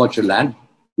agricultural land,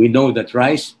 we know that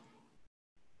rice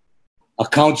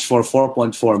accounts for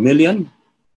 4.4 million,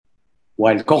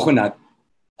 while coconut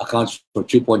accounts for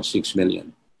 2.6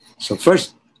 million. So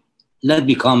first, let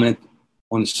me comment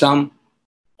on some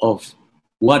of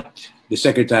what the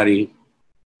Secretary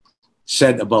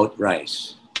said about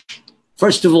rice.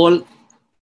 First of all,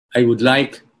 I would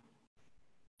like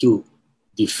to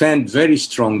defend very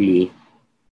strongly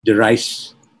the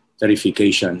rice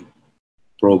tariffication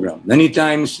program. Many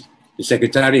times, the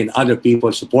Secretary and other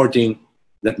people supporting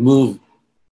that move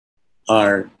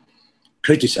are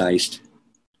criticized.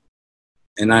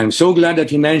 And I'm so glad that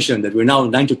he mentioned that we're now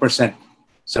 90%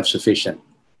 self-sufficient.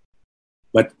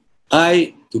 But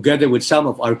I, together with some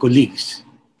of our colleagues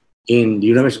in the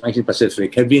University of the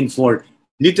Pacific, have been for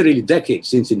literally decades,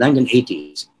 since the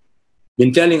 1980s,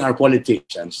 been telling our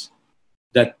politicians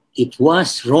that it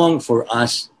was wrong for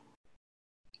us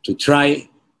to try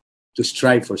to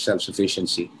strive for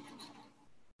self-sufficiency.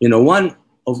 You know, one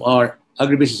of our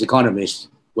agribusiness economists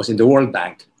was in the World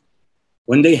Bank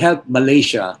when they helped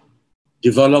Malaysia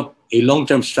develop a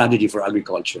long-term strategy for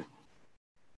agriculture.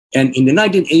 And in the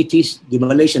 1980s, the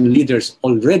Malaysian leaders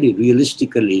already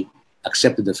realistically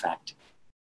accepted the fact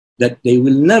that they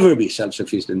will never be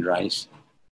self-sufficient in rice,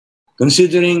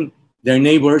 considering their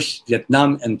neighbors,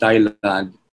 Vietnam and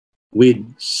Thailand, with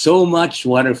so much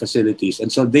water facilities.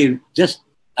 And so they just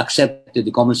accepted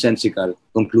the commonsensical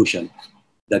conclusion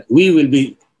that we will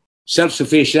be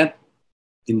self-sufficient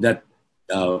in that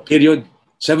period,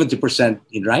 70%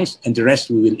 in rice, and the rest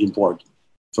we will import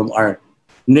from our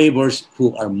neighbors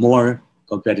who are more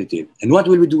competitive. And what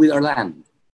will we do with our land?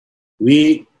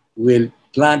 We will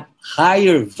plant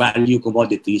higher value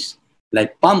commodities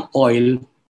like palm oil,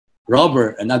 rubber,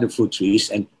 and other fruit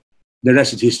trees, and the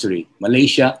rest is history.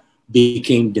 Malaysia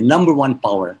became the #1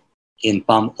 power in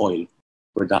palm oil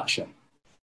production.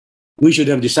 We should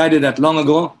have decided that long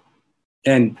ago,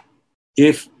 and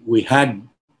if we had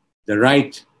the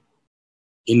right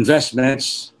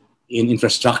investments in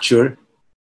infrastructure,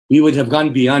 we would have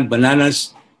gone beyond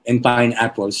bananas and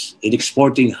pineapples in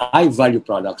exporting high-value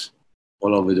products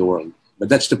all over the world. But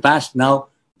that's the past. Now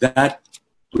that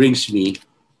brings me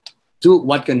to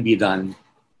what can be done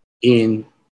in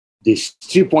this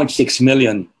 3.6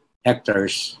 million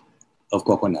hectares of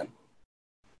coconut.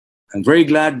 I'm very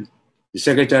glad the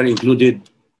Secretary included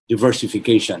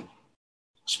diversification,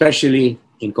 especially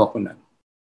in coconut.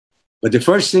 But the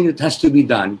first thing that has to be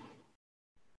done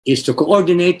is to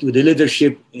coordinate with the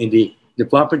leadership in the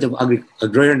Department of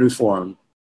Agrarian Reform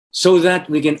so that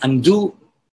we can undo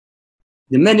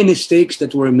the many mistakes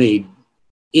that were made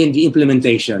in the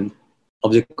implementation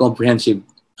of the Comprehensive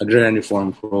Agrarian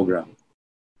Reform Program.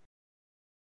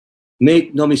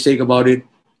 Make no mistake about it,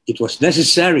 it was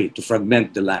necessary to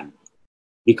fragment the land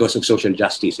because of social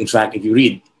justice. In fact, if you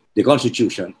read the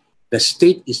Constitution, the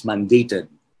state is mandated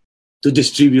to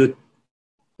distribute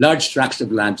large tracts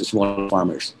of land to small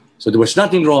farmers. So there was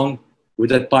nothing wrong with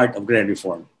that part of agrarian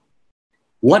reform.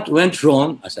 What went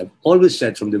wrong, as I've always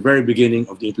said from the very beginning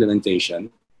of the implementation,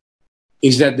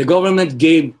 is that the government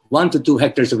gave 1 to 2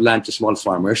 hectares of land to small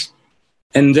farmers,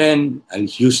 and then, I'll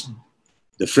use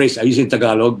the phrase I use in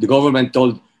Tagalog, the government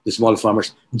told the small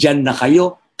farmers, "Diyan na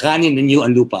kayo, kanin ninyo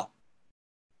ang lupa."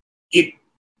 Eat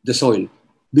the soil.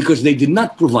 Because they did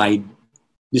not provide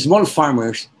the small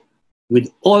farmers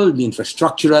with all the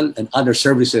infrastructural and other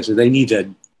services that they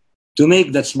needed to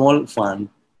make that small farm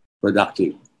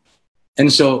productive.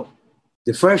 And so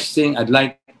the first thing I'd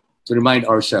like to remind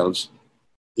ourselves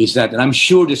is that, and I'm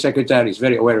sure the Secretary is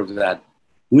very aware of that,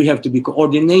 we have to be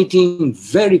coordinating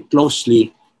very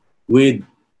closely with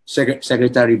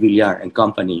Secretary Villar and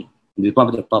company in the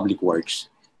Department of Public Works,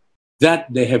 that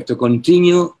they have to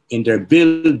continue in their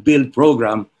build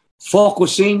program,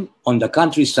 focusing on the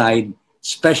countryside,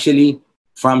 especially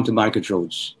farm-to-market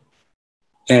roads.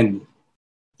 And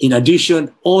in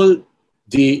addition, all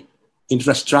the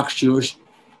infrastructures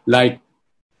like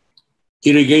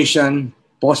irrigation,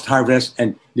 post-harvest,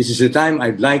 and this is the time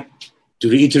I'd like to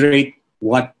reiterate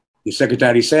what the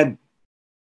Secretary said.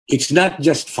 It's not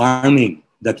just farming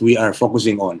that we are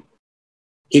focusing on.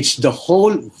 It's the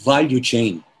whole value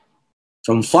chain,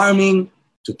 from farming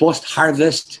to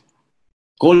post-harvest,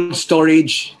 cold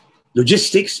storage,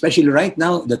 logistics, especially right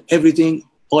now that everything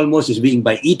almost is being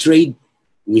by e-trade.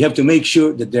 We have to make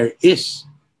sure that there is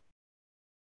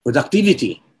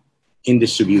productivity in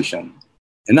distribution,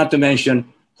 and not to mention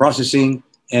processing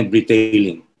and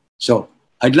retailing. So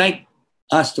I'd like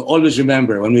us to always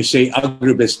remember when we say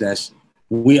agribusiness,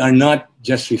 we are not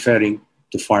just referring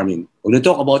to farming. When we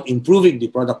talk about improving the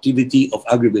productivity of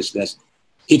agribusiness,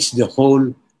 it's the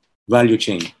whole value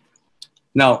chain.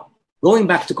 Now, going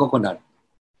back to coconut,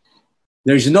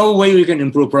 there's no way we can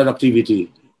improve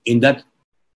productivity in that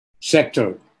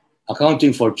sector,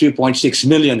 accounting for 3.6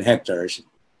 million hectares,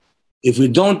 if we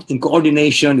don't, in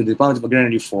coordination with the Department of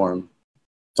Agrarian Reform,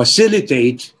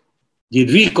 facilitate the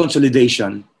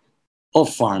reconsolidation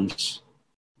of farms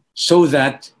so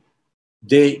that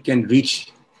they can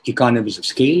reach economies of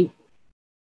scale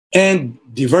and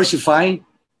diversify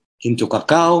into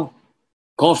cacao,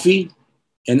 coffee,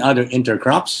 and other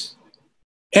intercrops,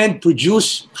 and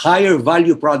produce higher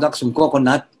value products from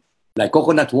coconut, like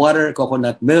coconut water,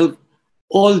 coconut milk,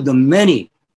 all the many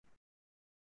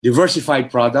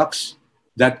diversified products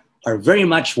that are very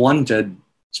much wanted,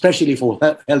 especially for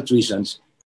health reasons,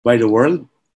 by the world.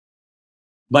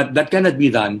 But that cannot be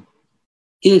done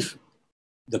if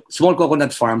the small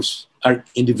coconut farms are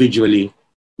individually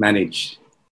managed.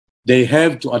 They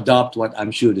have to adopt what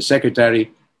I'm sure the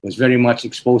Secretary was very much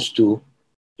exposed to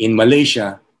in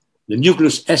Malaysia, the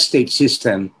nucleus estate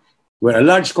system, where a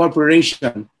large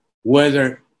corporation,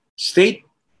 whether state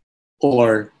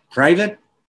or private,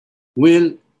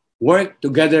 will work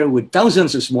together with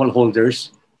thousands of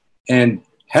smallholders and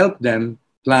help them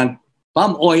plant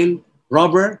palm oil,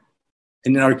 rubber,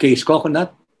 and in our case,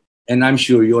 coconut. And I'm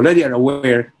sure you already are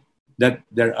aware that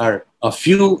there are a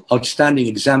few outstanding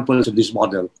examples of this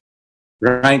model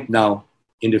right now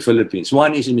in the Philippines.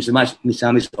 One is in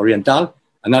Misamis Oriental.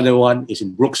 Another one is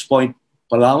in Brooks Point,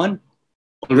 Palawan,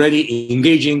 already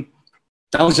engaging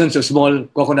thousands of small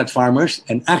coconut farmers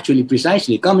and actually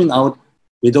precisely coming out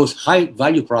with those high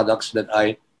value products that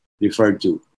I referred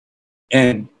to.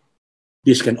 And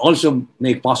this can also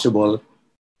make possible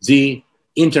the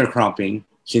intercropping,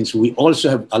 since we also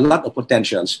have a lot of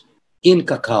potentials in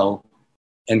cacao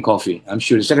and coffee. I'm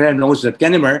sure the Secretary knows that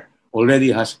Kennemer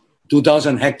already has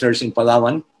 2,000 hectares in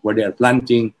Palawan where they are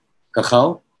planting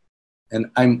cacao. And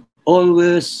I'm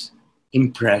always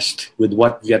impressed with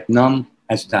what Vietnam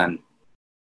has done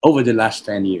over the last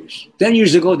 10 years. 10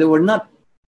 years ago, they were not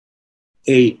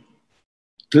a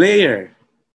player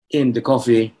in the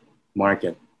coffee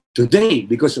market. Today,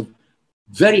 because of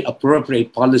very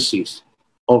appropriate policies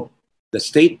of the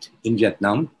state in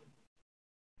Vietnam,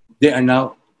 they are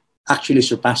now actually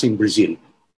surpassing Brazil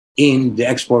in the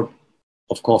export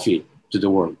of coffee to the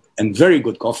world, and very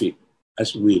good coffee,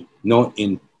 as we know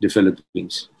in the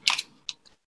Philippines.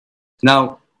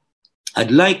 Now,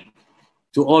 I'd like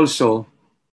to also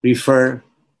refer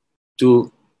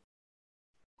to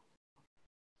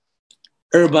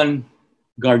urban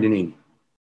gardening.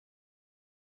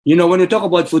 You know, when we talk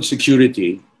about food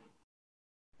security,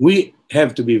 we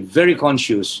have to be very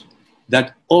conscious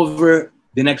that over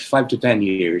the next 5 to 10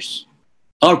 years,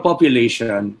 our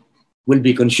population will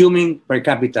be consuming per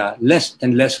capita less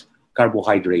and less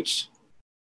carbohydrates.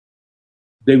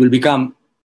 They will become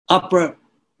upper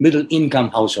middle income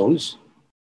households.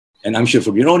 And I'm sure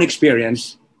from your own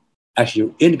experience, as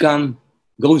your income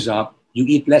goes up, you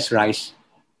eat less rice,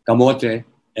 kamote,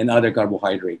 and other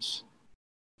carbohydrates.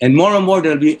 And more,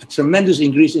 there will be a tremendous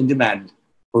increase in demand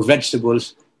for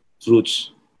vegetables,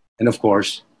 fruits, and of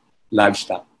course,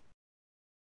 livestock.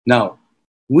 Now,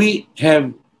 we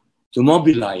have to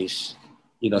mobilize.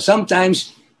 You know,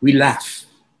 sometimes we laugh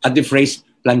at the phrase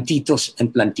plantitos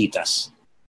and plantitas.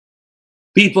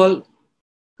 People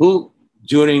who,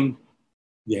 during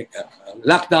the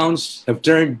lockdowns, have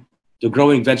turned to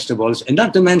growing vegetables, and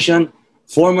not to mention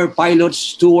former pilots,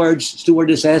 stewards,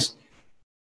 stewardesses,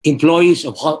 employees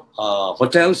of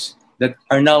hotels that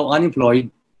are now unemployed.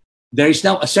 There is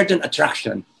now a certain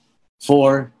attraction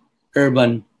for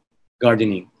urban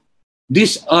gardening.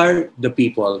 These are the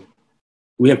people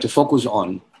we have to focus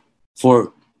on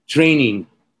for training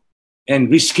and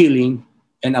reskilling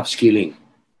and upskilling.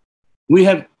 We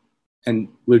have, and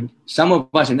with some of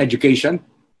us in education,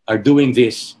 are doing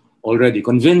this already,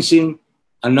 convincing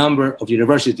a number of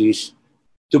universities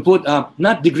to put up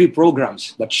not degree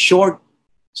programs, but short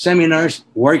seminars,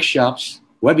 workshops,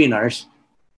 webinars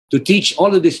to teach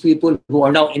all of these people who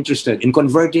are now interested in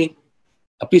converting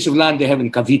a piece of land they have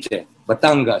in Cavite,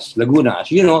 Batangas, Laguna.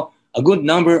 You know, a good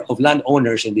number of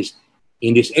landowners in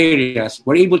these areas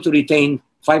were able to retain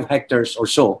 5 hectares or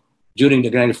so during the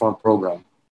Grand Reform program.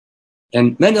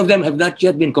 And many of them have not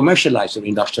yet been commercialized or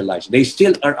industrialized. They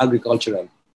still are agricultural.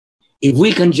 If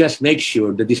we can just make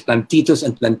sure that these plantitos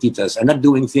and plantitas are not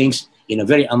doing things in a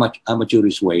very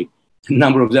amateurish way, a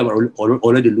number of them are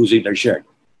already losing their share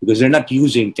because they're not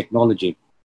using technology.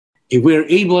 If we're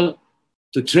able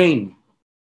to train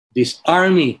this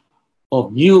army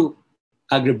of new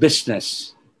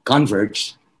agribusiness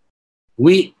converts,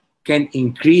 we can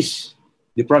increase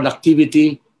the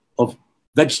productivity of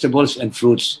vegetables and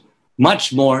fruits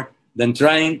much more than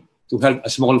trying to help a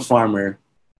small farmer,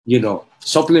 you know,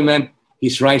 supplement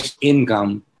his rice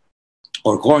income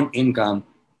or corn income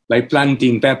by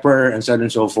planting pepper and so on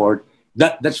and so forth.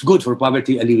 That's good for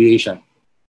poverty alleviation.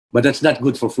 but that's not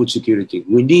good for food security.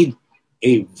 We need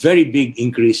a very big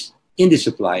increase in the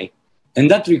supply, and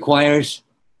that requires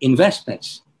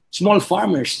investments. Small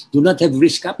farmers do not have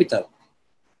risk capital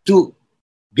to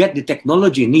get the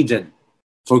technology needed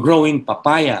for growing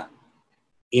papaya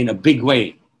in a big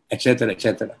way, etc.,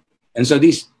 etc. And so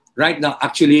this right now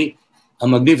actually a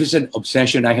magnificent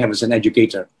obsession I have as an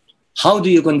educator. How do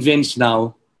you convince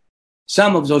now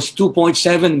some of those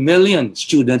 2.7 million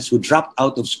students who dropped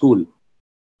out of school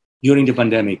during the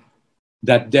pandemic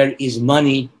that there is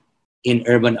money in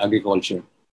urban agriculture?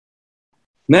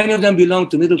 Many of them belong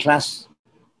to middle class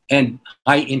and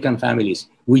high income families.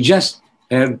 We just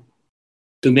have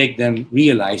to make them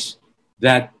realize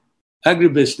that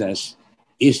agribusiness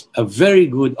is a very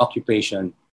good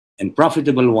occupation and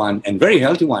profitable one and very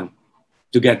healthy one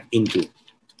to get into.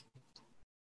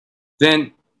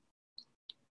 Then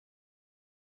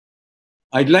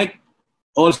I'd like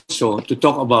also to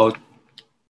talk about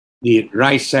the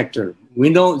rice sector. We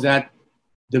know that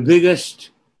the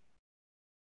biggest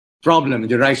problem in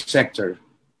the rice sector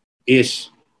is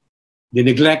the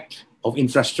neglect of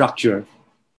infrastructure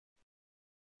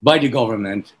by the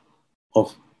government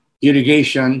of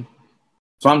irrigation,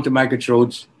 farm-to-market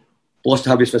roads,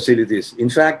 post-harvest facilities. In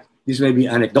fact, this may be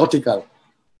anecdotal.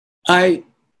 I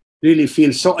really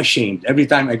feel so ashamed every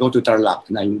time I go to Tarlac,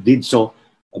 and I did so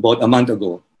about a month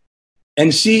ago,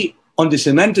 and see on the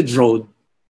cemented road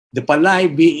the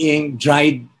palay being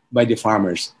dried by the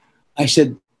farmers. I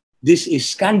said, this is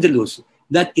scandalous.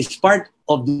 That is part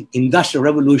of the Industrial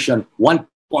Revolution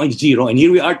 1.0, and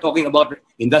here we are talking about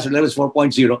Industrial Levels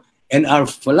 4.0, and our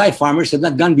palay farmers have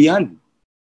not gone beyond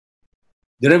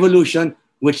the revolution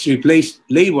which replaced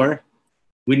labor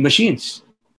with machines.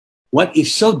 What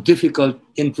is so difficult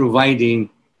in providing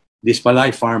these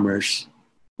palay farmers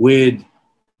with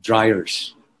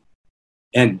dryers?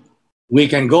 And we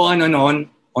can go on and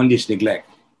on this neglect.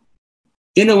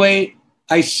 In a way,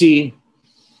 I see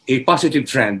a positive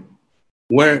trend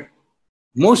where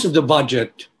most of the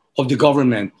budget of the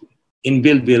government in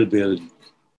Build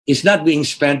is not being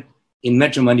spent in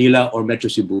Metro Manila or Metro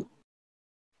Cebu.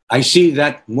 I see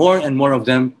that more and more of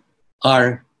them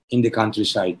are in the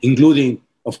countryside, including,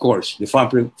 of course, the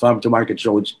farm-to-market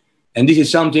roads. And this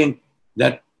is something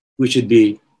that we should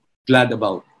be glad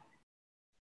about.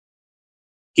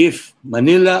 If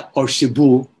Manila or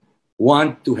Cebu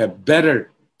want to have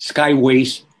better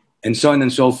skyways and so on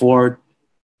and so forth,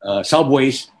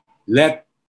 subways, let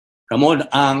Ramon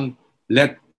Ang,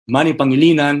 let Manny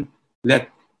Pangilinan, let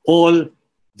all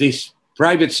these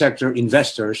private sector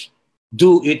investors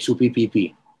do it through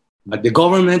PPP. But the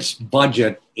government's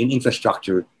budget in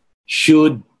infrastructure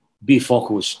should be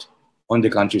focused on the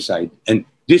countryside. And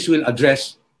this will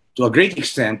address, to a great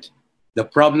extent, the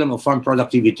problem of farm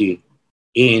productivity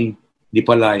in the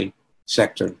palay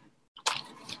sector.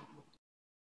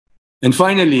 And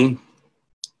finally,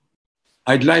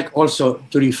 I'd like also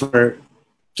to refer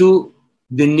to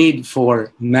the need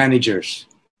for managers.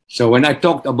 So when I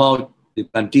talked about the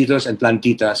plantitos and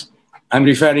plantitas, I'm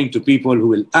referring to people who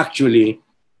will actually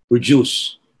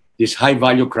produce these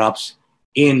high-value crops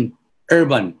in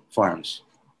urban farms.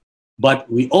 But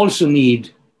we also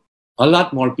need a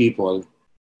lot more people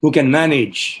who can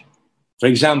manage, for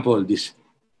example, these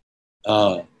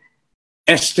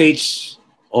estates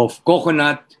of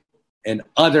coconut and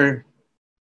other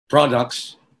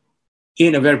products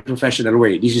in a very professional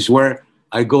way. This is where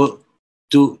I go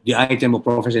to the item of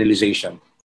professionalization.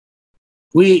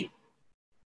 We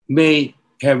may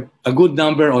have a good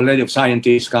number already of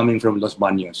scientists coming from Los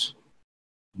Baños,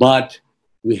 but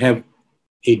we have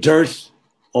a dearth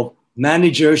of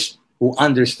managers who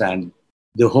understand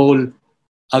the whole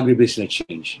agribusiness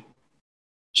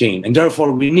chain. And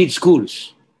therefore, we need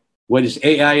schools, whether it's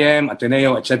AIM,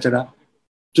 Ateneo, etc.,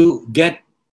 to get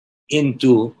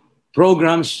into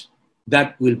programs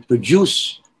that will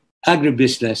produce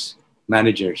agribusiness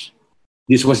managers.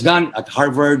 This was done at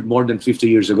Harvard more than 50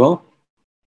 years ago.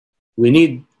 We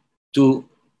need to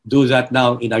do that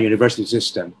now in our university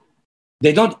system.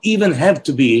 They don't even have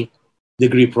to be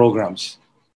degree programs.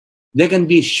 They can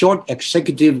be short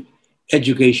executive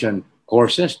education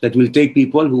courses that will take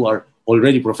people who are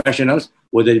already professionals,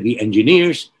 whether it be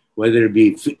engineers, whether it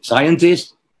be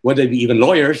scientists, whether it be even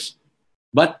lawyers,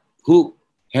 but who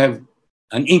have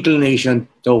an inclination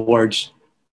towards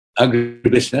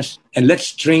agribusiness, and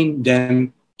let's train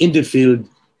them in the field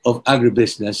of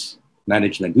agribusiness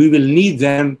management. We will need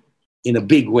them in a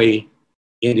big way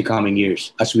in the coming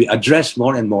years as we address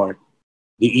more and more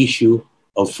the issue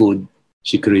of food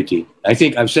security. I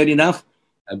think I've said enough.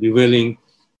 I'll be willing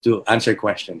to answer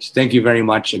questions. Thank you very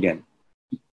much again.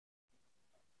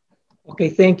 Okay,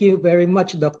 thank you very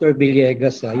much, Dr.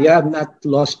 Villegas. You have not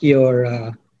lost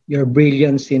your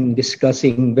brilliance in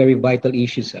discussing very vital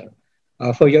issues.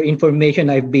 For your information,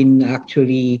 I've been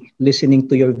actually listening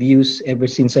to your views ever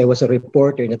since I was a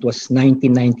reporter. That was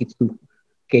 1992.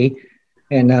 Okay,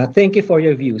 and thank you for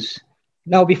your views.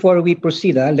 Now, before we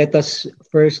proceed, let us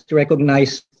first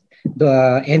recognize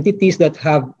the entities that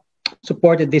have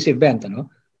supported this event.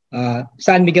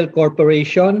 San Miguel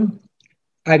Corporation,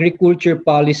 Agriculture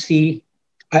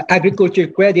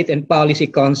Credit and Policy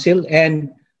Council,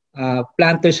 and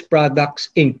Planters Products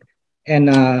Inc. And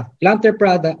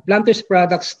Planters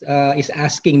Products is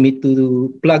asking me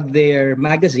to plug their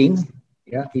magazine.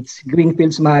 Yeah, it's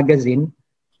Greenfields Magazine,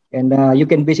 and you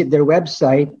can visit their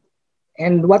website.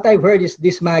 And what I've heard is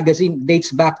this magazine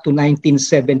dates back to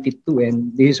 1972,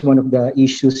 and this is one of the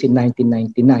issues in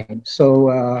 1999.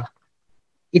 So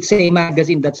it's a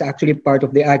magazine that's actually part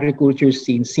of the agriculture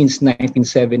scene since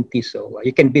 1970. So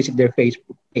you can visit their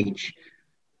Facebook page.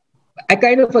 I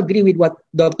kind of agree with what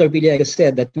Dr. Villegas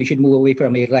said, that we should move away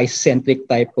from a rice-centric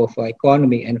type of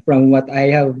economy. And from what I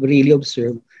have really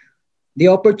observed, the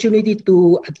opportunity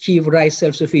to achieve rice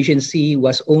self-sufficiency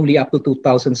was only up to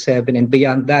 2007. And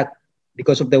beyond that,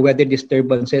 because of the weather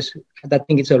disturbances, I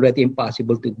think it's already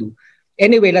impossible to do.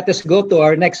 Anyway, let us go to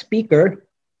our next speaker.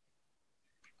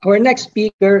 Our next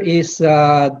speaker is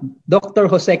Dr.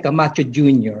 Jose Camacho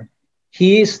Jr.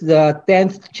 He is the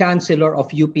 10th Chancellor of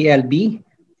UPLB,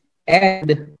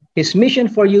 and his mission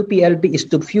for UPLB is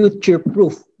to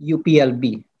future-proof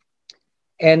UPLB.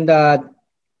 And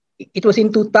it was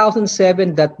in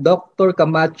 2007 that Dr.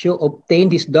 Camacho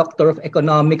obtained his Doctor of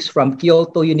Economics from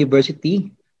Kyoto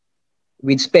University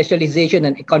with specialization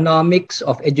in economics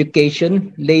of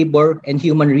education, labor, and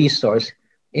human resource.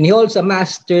 And he holds a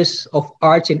Master's of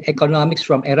Arts in Economics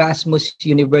from Erasmus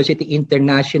University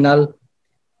International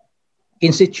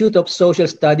Institute of Social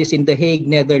Studies in The Hague,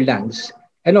 Netherlands.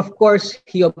 And of course,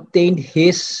 he obtained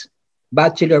his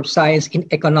Bachelor of Science in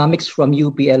Economics from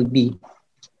UPLB.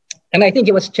 And I think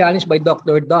he was challenged by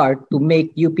Dr. Dar to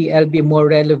make UPLB more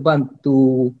relevant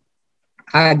to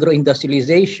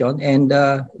agro-industrialization. And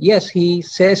yes, he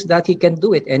says that he can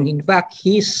do it. And in fact,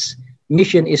 his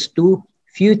mission is to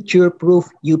future-proof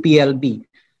UPLB.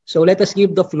 So let us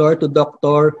give the floor to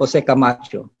Dr. Jose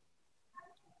Camacho.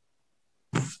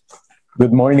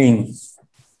 Good morning.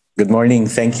 Good morning.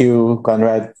 Thank you,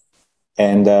 Conrad.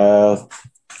 And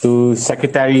to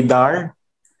Secretary Dar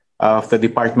of the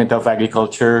Department of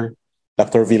Agriculture,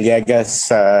 Dr.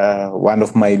 Villegas, one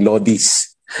of my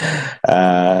lodis.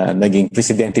 Naging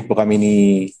presidente po kami ni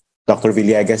Dr.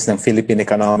 Villegas ng Philippine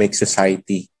Economic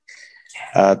Society.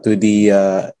 To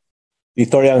the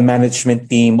editorial management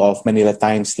team of Manila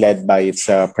Times led by its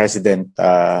president,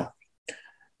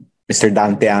 Mr.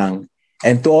 Dampened.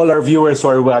 And to all our viewers who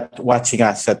are watching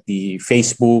us at the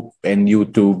Facebook and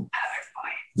YouTube,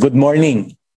 good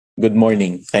morning. Good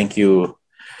morning. Thank you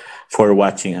for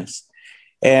watching us.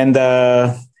 And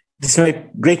it's my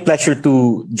great pleasure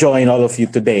to join all of you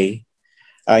today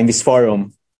in this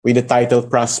forum with the title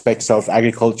Prospects of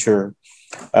Agriculture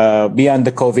Beyond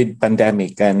the COVID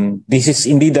Pandemic. And this is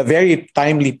indeed a very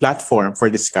timely platform for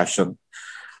discussion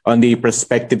on the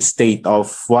prospective state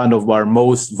of one of our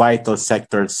most vital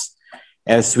sectors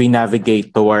as we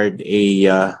navigate toward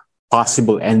a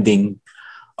possible ending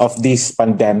of this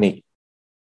pandemic.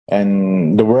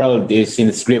 And the world is in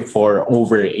its grip for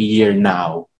over a year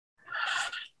now.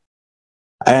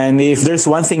 And if there's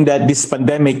one thing that this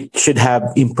pandemic should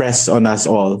have impressed on us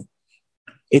all,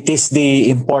 it is the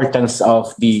importance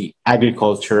of the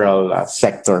agricultural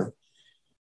sector.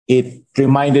 It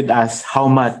reminded us how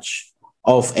much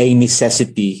of a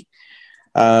necessity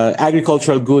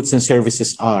agricultural goods and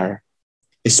services are,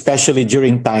 especially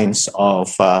during times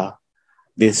of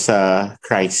this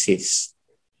crisis.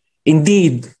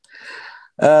 Indeed,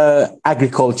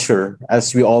 agriculture,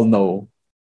 as we all know,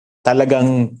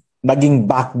 talagang naging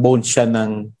backbone siya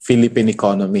ng Philippine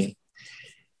economy.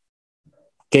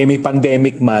 Kaya may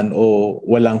pandemic man o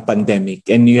walang pandemic.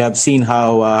 And you have seen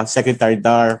how Secretary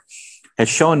Dar has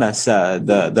shown us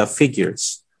the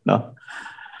figures. No?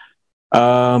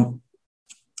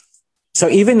 So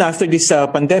even after this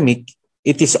pandemic,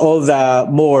 it is all the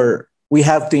more we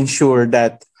have to ensure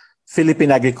that Philippine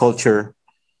agriculture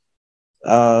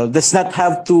does not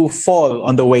have to fall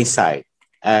on the wayside,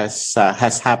 as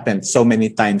has happened so many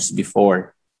times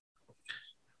before.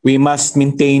 We must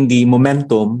maintain the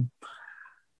momentum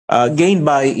gained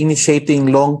by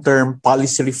initiating long-term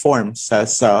policy reforms,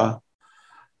 as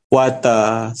what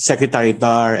Secretary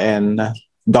Dar and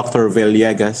Dr.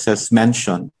 Villegas has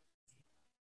mentioned.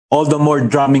 All the more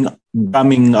drumming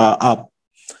up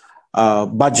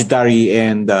budgetary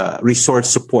and resource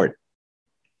support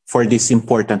for this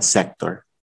important sector.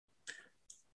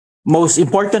 Most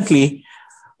importantly,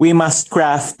 we must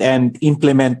craft and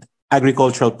implement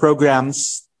agricultural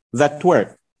programs that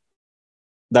work,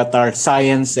 that are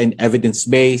science and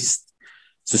evidence-based,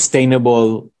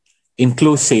 sustainable,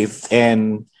 inclusive,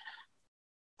 and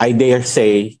I dare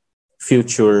say,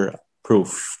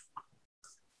 future-proof.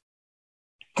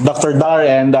 Dr. Dar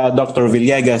and Dr.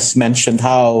 Villegas mentioned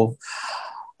how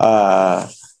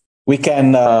we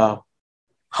can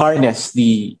harness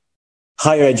the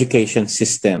higher education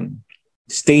system,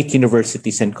 state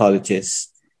universities and colleges,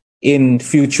 in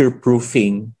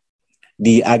future-proofing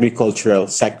the agricultural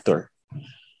sector.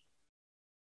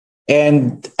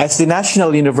 And as the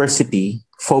national university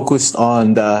focused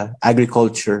on the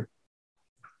agriculture,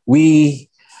 we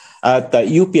at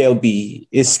UPLB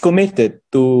is committed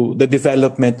to the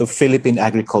development of Philippine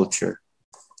agriculture,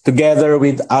 together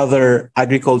with other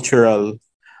agricultural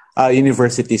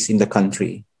universities in the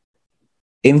country,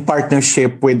 in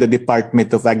partnership with the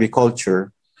Department of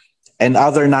Agriculture and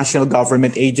other national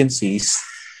government agencies,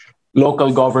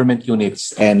 local government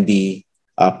units, and the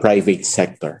private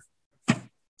sector.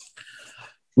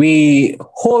 We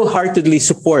wholeheartedly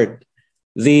support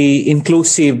the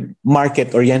inclusive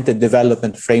market-oriented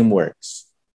development frameworks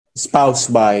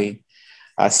espoused by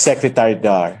Secretary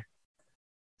Dar,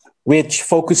 which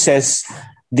focuses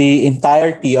the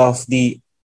entirety of the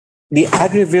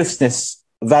agribusiness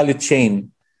value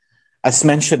chain, as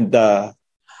mentioned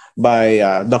by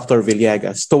Dr.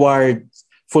 Villegas, toward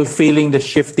fulfilling the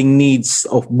shifting needs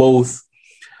of both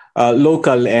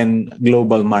local and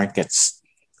global markets.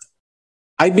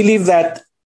 I believe that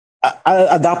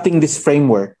adopting this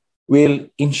framework will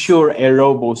ensure a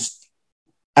robust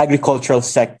agricultural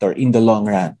sector in the long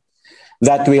run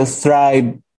that will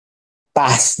thrive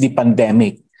past the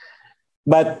pandemic.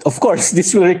 But of course,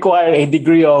 this will require a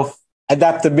degree of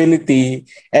adaptability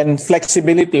and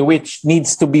flexibility, which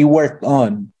needs to be worked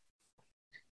on.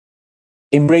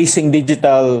 Embracing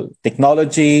digital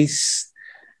technologies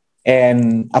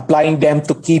and applying them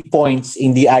to key points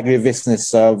in the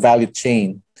agribusiness value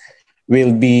chain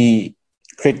will be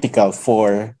critical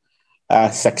for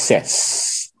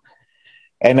success.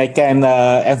 And I can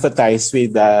empathize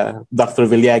with Dr.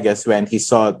 Villegas when he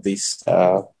saw this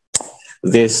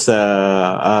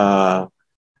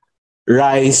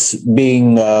rice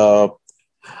being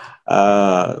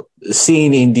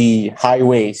seen in the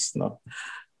highways. No?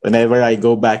 Whenever I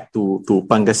go back to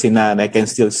Pangasinan, I can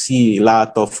still see a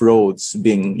lot of roads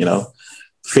being,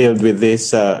 filled with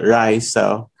this rice.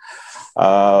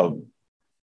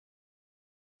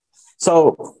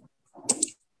 So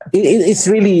it's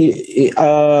really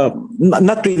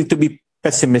not really to be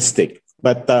pessimistic,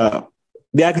 but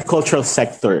the agricultural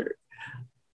sector,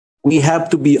 we have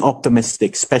to be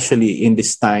optimistic, especially in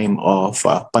this time of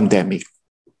pandemic.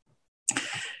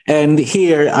 And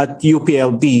here at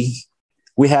UPLB,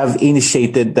 we have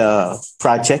initiated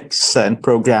projects and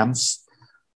programs.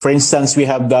 For instance, we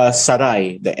have the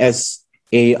SARAI, the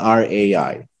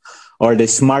SARAI, or the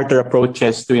Smarter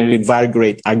Approaches to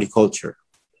Reinvigorate Agriculture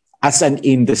as an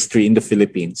industry in the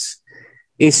Philippines.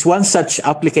 Is one such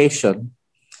application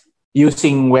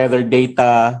using weather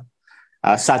data,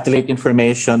 satellite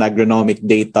information, agronomic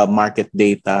data, market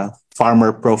data,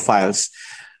 farmer profiles,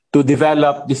 to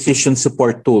develop decision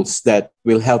support tools that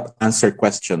will help answer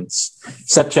questions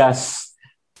such as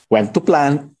when to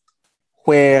plant,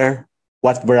 where,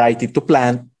 what variety to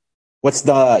plant, what's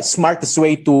the smartest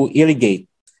way to irrigate,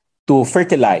 to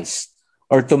fertilize,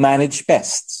 or to manage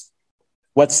pests,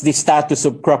 what's the status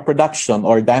of crop production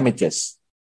or damages,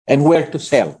 and where to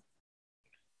sell.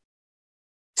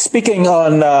 Speaking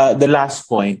on the last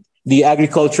point, the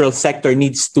agricultural sector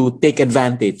needs to take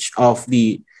advantage of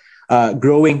the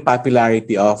growing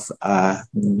popularity of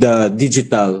the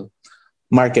digital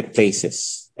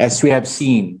marketplaces, as we have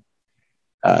seen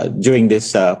during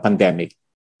this pandemic.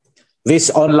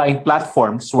 These online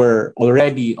platforms were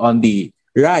already on the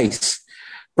rise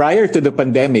prior to the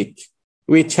pandemic,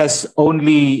 which has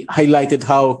only highlighted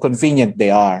how convenient they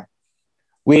are.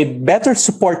 With better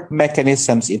support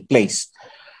mechanisms in place,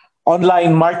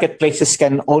 online marketplaces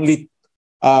can only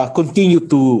continue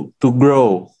to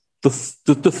grow,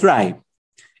 to thrive.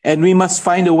 And we must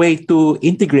find a way to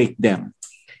integrate them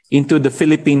into the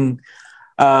Philippine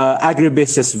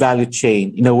agribusiness value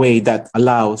chain in a way that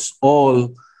allows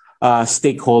all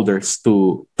stakeholders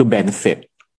to benefit.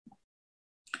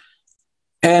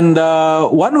 And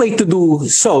one way to do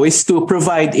so is to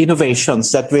provide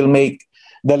innovations that will make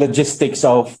the logistics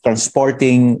of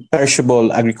transporting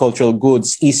perishable agricultural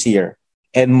goods easier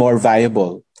and more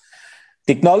viable.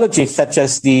 Technologies such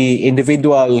as the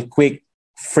individual quick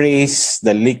freeze,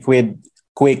 the liquid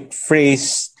quick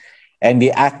freeze, and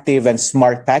the active and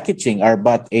smart packaging are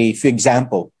but a few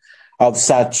examples of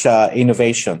such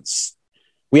innovations.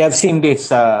 We have seen this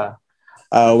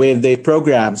with the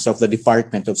programs of the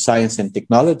Department of Science and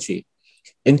Technology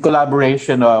in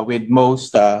collaboration with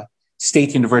most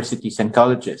state universities and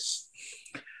colleges.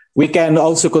 We can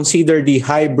also consider the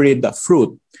hybrid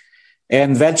fruit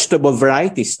and vegetable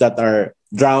varieties that are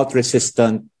drought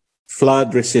resistant,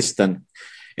 flood resistant,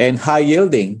 and high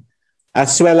yielding,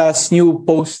 as well as new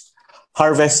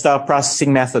post-harvest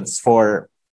processing methods for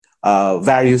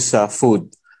various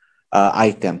food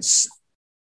items.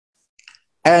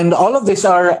 And all of these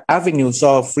are avenues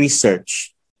of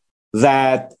research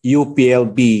that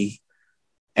UPLB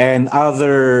and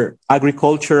other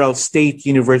agricultural state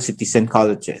universities and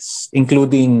colleges,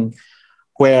 including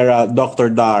where Dr.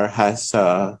 Dar has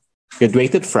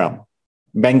graduated from,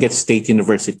 Benguet State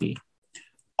University.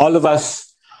 All of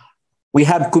us, we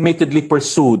have committedly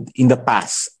pursued in the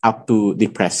past up to the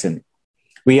present.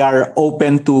 We are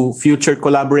open to future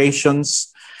collaborations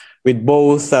with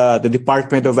both the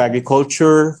Department of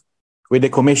Agriculture, with the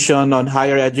Commission on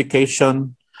Higher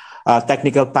Education,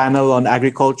 Technical Panel on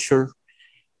Agriculture,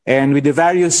 and with the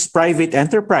various private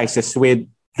enterprises with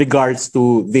regards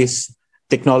to this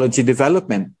technology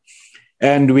development.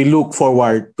 And we look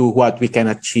forward to what we can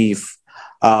achieve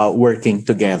working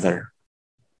together.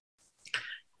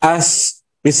 As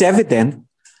is evident,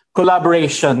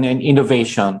 collaboration and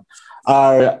innovation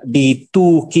are the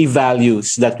two key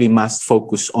values that we must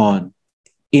focus on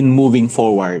in moving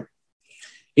forward.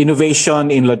 Innovation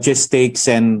in logistics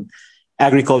and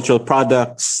agricultural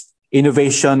products,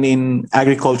 innovation in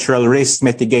agricultural risk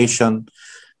mitigation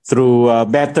through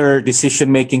better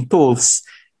decision-making tools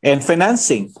and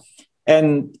financing,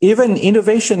 and even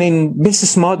innovation in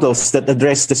business models that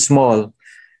address the small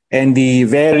and the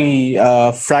very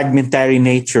fragmentary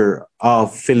nature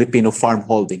of Filipino farm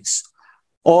holdings,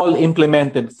 all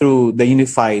implemented through the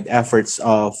unified efforts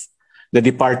of the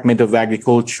Department of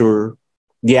Agriculture,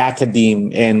 the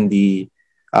academe, and the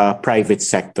private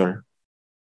sector.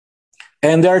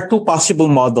 And there are two possible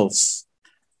models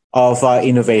of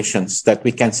innovations that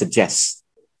we can suggest.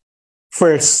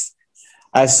 First,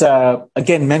 as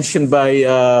again mentioned by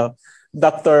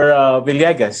Dr.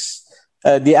 Villegas,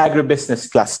 the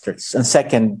agribusiness clusters. And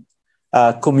second,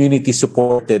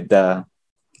 community-supported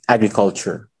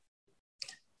agriculture.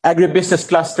 Agribusiness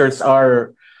clusters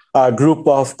are a group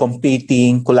of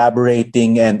competing,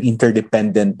 collaborating, and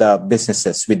interdependent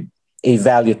businesses with a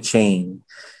value chain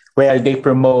where they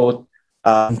promote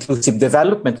inclusive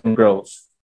development and growth,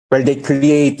 where they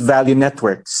create value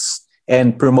networks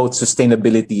and promote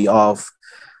sustainability of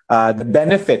the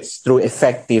benefits through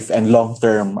effective and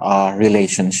long-term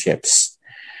relationships.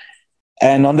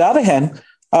 And on the other hand,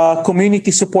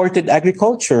 community-supported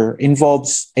agriculture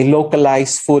involves a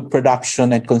localized food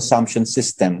production and consumption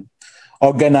system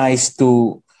organized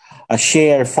to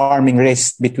share farming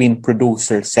risk between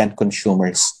producers and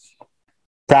consumers,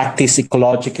 practice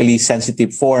ecologically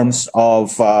sensitive forms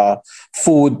of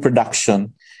food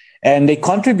production, and they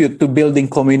contribute to building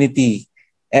community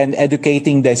and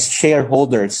educating the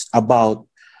shareholders about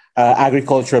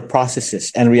agricultural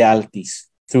processes and realities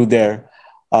through their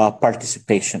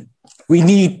participation. We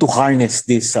need to harness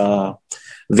this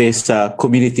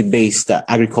community-based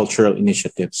agricultural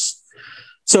initiatives.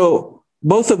 So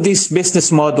both of these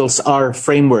business models are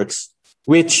frameworks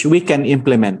which we can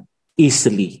implement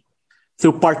easily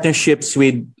through partnerships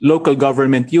with local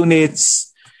government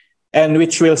units, and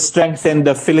which will strengthen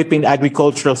the Philippine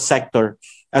agricultural sector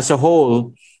as a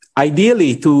whole,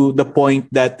 ideally to the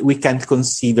point that we can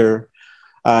consider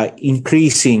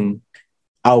increasing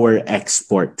our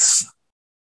exports.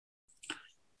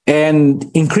 And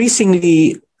an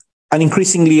increasingly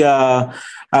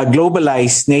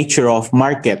globalized nature of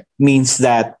market means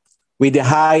that with the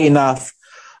high enough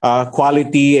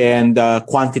quality and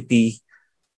quantity,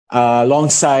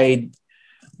 alongside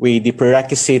with the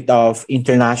prerequisite of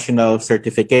international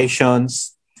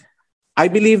certifications, I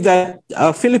believe that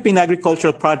Philippine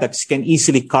agricultural products can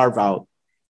easily carve out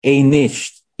a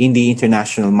niche in the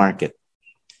international market.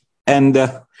 And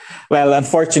well,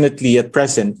 unfortunately at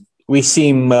present, we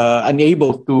seem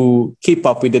unable to keep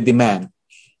up with the demand.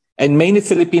 And many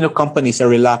Filipino companies are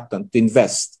reluctant to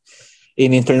invest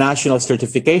in international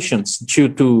certifications due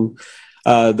to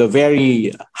the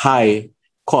very high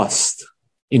cost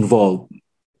involved.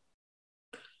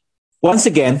 Once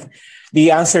again, the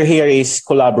answer here is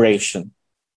collaboration,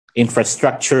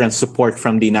 infrastructure and support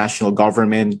from the national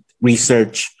government,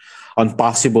 research on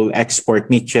possible export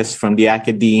niches from the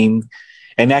academe,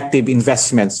 and active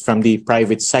investments from the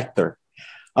private sector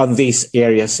on these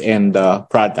areas and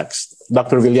products.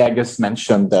 Dr. Villegas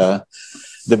mentioned the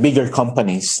bigger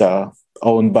companies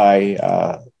owned by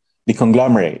the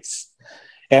conglomerates.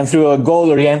 And through a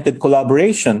goal-oriented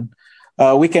collaboration,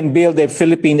 we can build a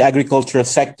Philippine agricultural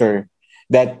sector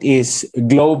that is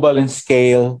global in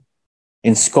scale,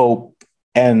 in scope,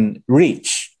 and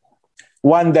reach.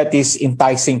 One that is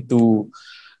enticing to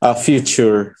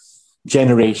future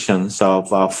generations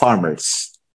of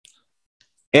farmers.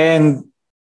 And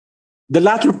the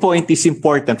latter point is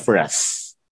important for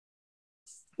us.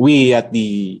 We at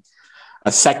the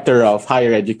sector of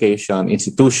higher education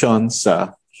institutions,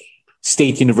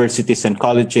 state universities and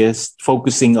colleges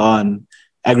focusing on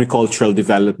agricultural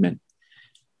development.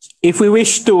 If we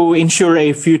wish to ensure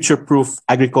a future-proof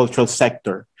agricultural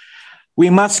sector, we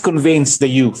must convince the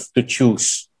youth to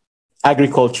choose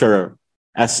agriculture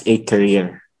as a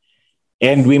career.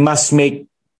 And we must make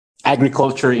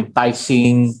agriculture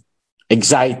enticing,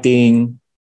 exciting,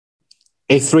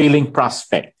 a thrilling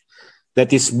prospect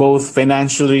that is both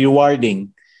financially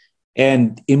rewarding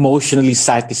and emotionally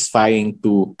satisfying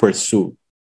to pursue,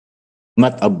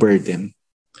 not a burden.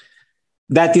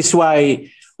 That is why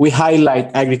we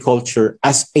highlight agriculture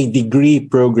as a degree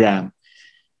program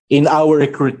in our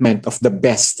recruitment of the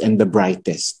best and the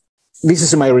brightest. This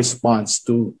is my response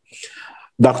to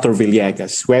Dr.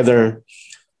 Villegas, whether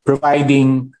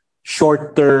providing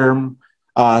short-term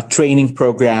training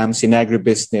programs in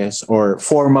agribusiness or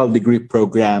formal degree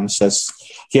programs, as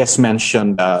he has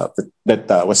mentioned,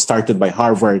 that was started by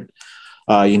Harvard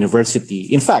University.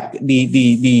 In fact,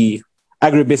 the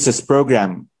agribusiness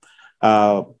program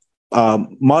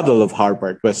model of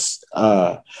Harvard was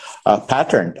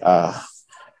patterned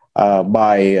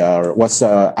was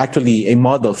actually a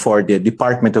model for the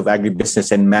Department of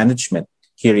Agribusiness and Management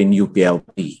here in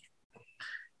UPLB.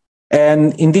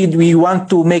 And indeed, we want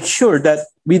to make sure that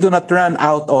we do not run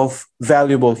out of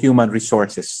valuable human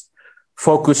resources.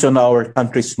 Focus on our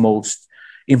country's most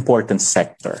important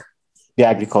sector, the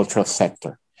agricultural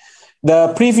sector.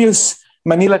 The previous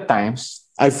Manila Times,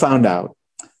 I found out,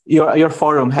 your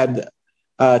forum had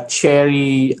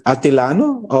Cherry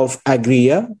Atilano of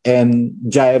Agria and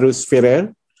Jairus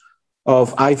Ferrer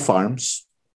of iFarms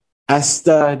as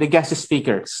the guest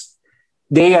speakers.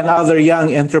 They and other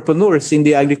young entrepreneurs in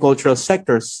the agricultural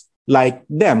sectors, like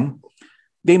them,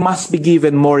 they must be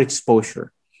given more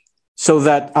exposure so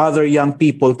that other young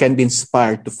people can be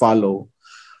inspired to follow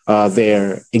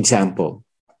their example.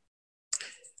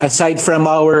 Aside from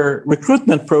our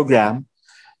recruitment program,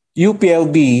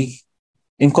 UPLB,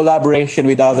 in collaboration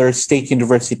with other state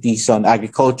universities on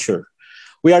agriculture,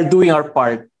 we are doing our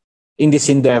part in this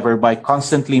endeavor by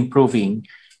constantly improving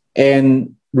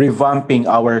and revamping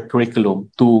our curriculum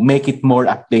to make it more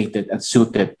updated and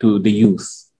suited to the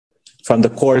youth, from the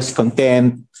course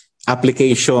content,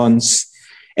 applications,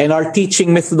 and our teaching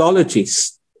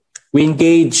methodologies. We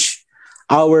engage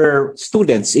our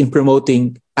students in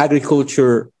promoting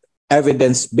agriculture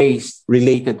evidence-based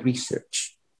related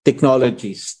research,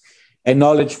 technologies, and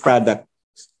knowledge products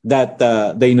that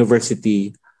the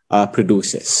university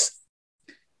produces.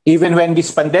 Even when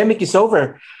this pandemic is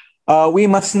over, we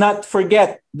must not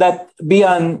forget that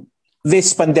beyond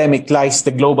this pandemic lies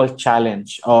the global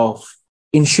challenge of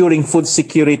ensuring food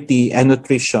security and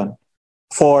nutrition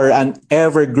for an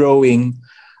ever-growing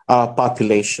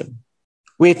population,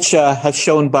 which has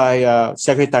shown by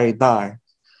Secretary Dar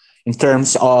in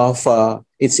terms of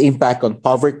its impact on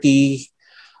poverty,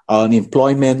 on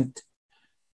employment.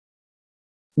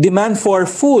 Demand for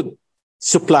food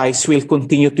supplies will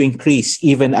continue to increase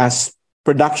even as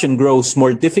production grows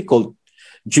more difficult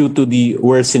due to the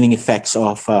worsening effects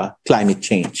of climate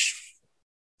change.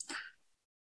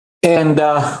 And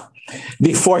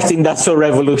the fourth industrial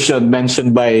revolution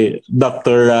mentioned by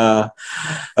Dr.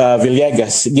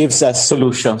 Villegas gives us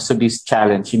solutions to this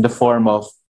challenge in the form of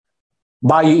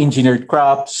bioengineered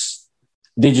crops,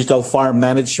 digital farm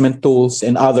management tools,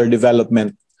 and other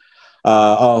development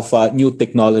of new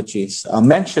technologies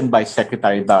mentioned by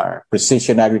Secretary Dar,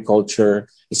 precision agriculture,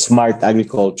 smart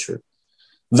agriculture.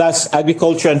 Thus,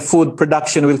 agriculture and food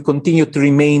production will continue to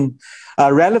remain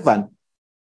relevant.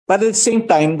 But at the same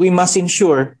time, we must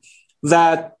ensure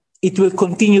that it will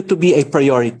continue to be a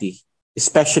priority,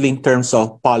 especially in terms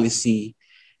of policy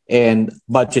and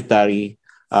budgetary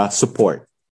support.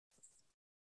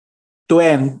 To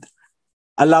end,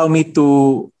 allow me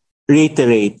to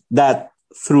reiterate that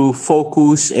through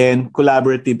focus and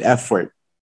collaborative effort,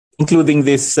 including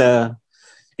this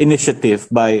initiative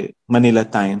by Manila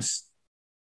Times,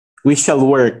 we shall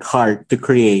work hard to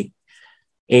create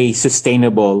a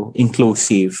sustainable,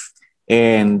 inclusive,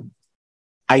 and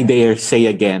I dare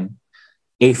say again,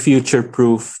 a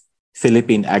future-proof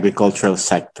Philippine agricultural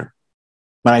sector.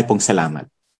 Maraming pong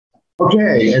salamat.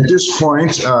 Okay, at this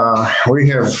point,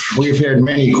 we've had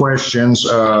many questions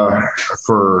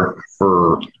for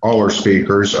all our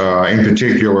speakers, in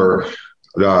particular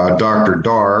Dr.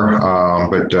 Dar,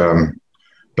 but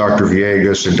Dr.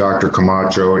 Villegas and Dr.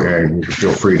 Camacho, and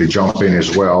feel free to jump in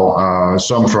as well.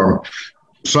 Some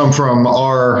from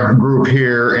our group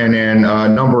here, and then a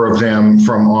number of them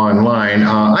from online.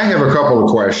 I have a couple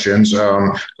of questions. A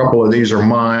couple of these are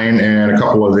mine, and a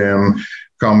couple of them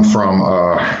come from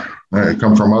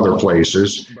other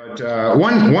places. But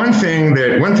one thing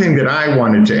that I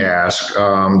wanted to ask,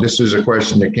 this is a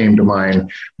question that came to mind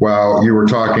while you were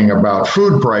talking about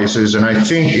food prices, and I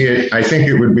think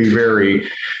it would be very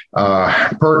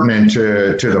pertinent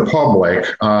to the public.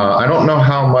 I don't know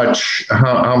how much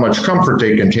comfort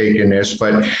they can take in this,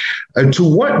 but to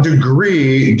what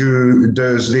degree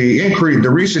does the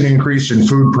recent increase in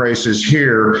food prices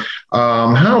here,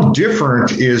 how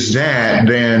different is that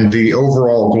than the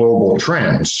overall global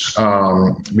trends?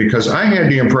 Because I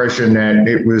had the impression that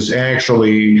it was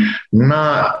actually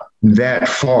not that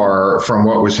far from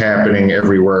what was happening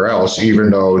everywhere else,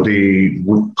 even though the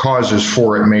causes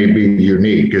for it may be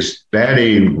unique. Is that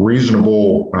a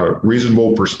reasonable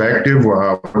perspective?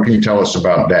 What can you tell us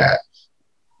about that?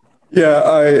 Yeah,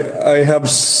 I have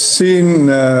seen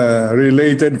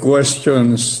related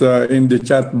questions in the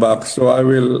chat box, so I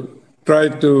will try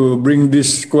to bring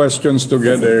these questions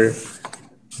together.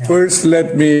 First,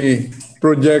 let me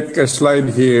project a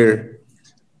slide here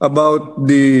about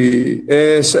the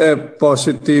ASF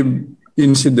positive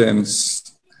incidents,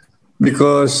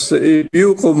 because if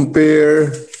you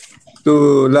compare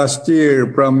to last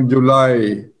year from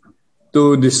July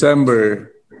to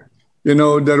December,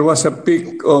 there was a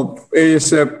peak of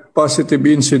ASF positive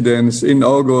incidents in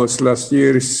August last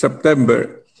year,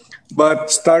 September,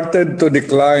 but started to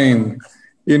decline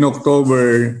in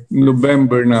October,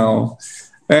 November now.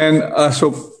 And as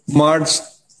of March,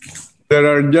 there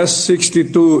are just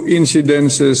 62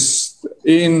 incidences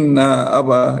in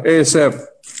ASF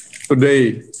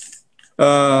today.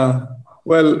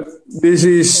 Well, this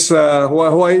is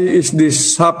why is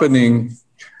this happening?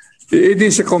 It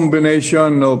is a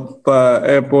combination of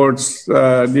efforts.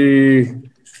 The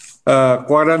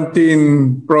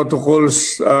quarantine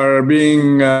protocols are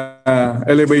being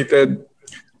elevated,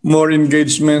 more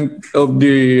engagement of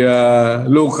the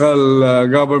local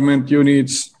government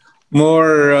units,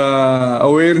 more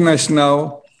awareness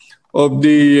now of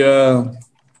the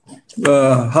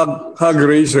hog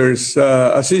raisers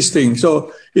assisting.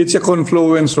 So it's a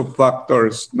confluence of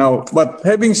factors. Now, but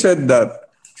having said that,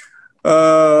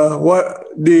 what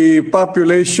the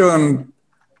population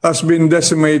has been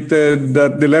decimated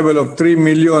at the level of 3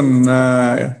 million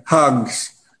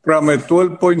hogs from a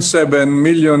 12.7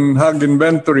 million hog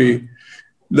inventory.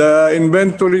 The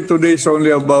inventory today is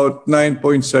only about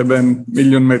 9.7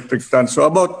 million metric tons. So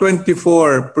about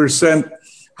 24%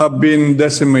 have been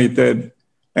decimated.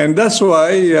 And that's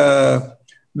why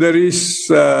there is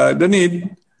the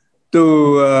need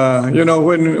to,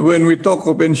 when we talk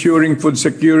of ensuring food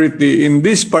security, in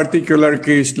this particular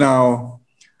case now,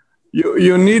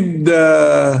 you need,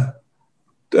 I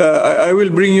will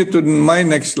bring you to my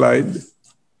next slide,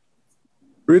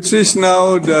 which is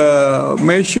now the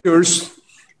measures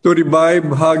to revive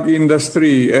hog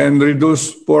industry and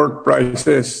reduce pork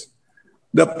prices.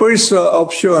 The first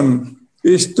option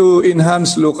is to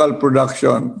enhance local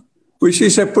production, which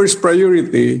is a first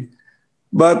priority.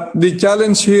 But the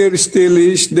challenge here still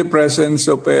is the presence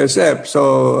of ASF.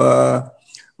 So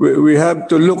we have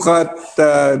to look at,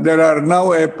 there are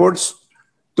now efforts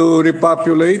to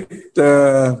repopulate,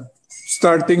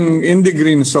 starting in the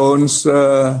green zones.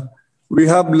 We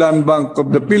have Land Bank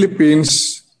of the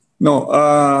Philippines,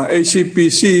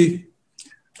 ACPC,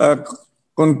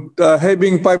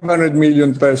 having 500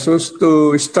 million pesos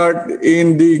to start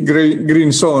in the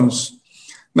green zones.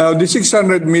 Now, the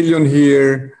 600 million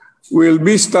here will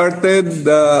be started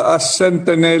as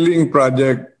centennialing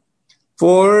project.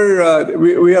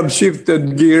 We have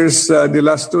shifted gears the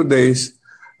last 2 days.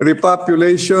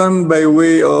 Repopulation by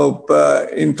way of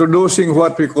introducing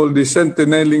what we call the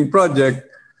centennialing project.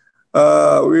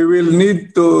 We will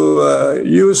need to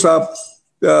use up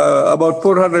about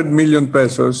 400 million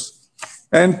pesos.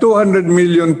 And 200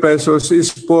 million pesos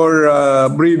is for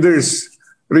breeders,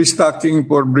 restocking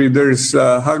for breeders,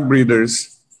 hog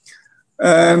breeders.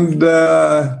 And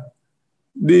the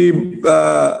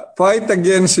fight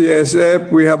against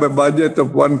CSF, we have a budget of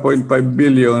 1.5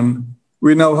 billion.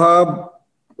 We now have,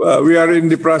 we are in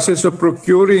the process of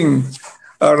procuring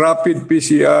rapid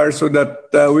PCR so that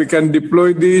we can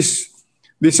deploy this.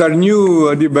 These are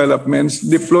new developments.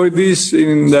 Deploy this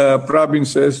in the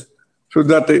provinces so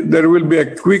that there will be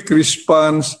a quick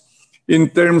response in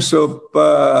terms of,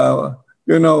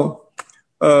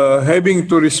 having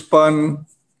to respond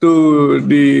to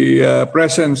the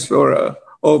presence of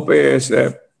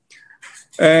ASF.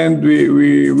 And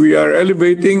we are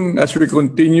elevating as we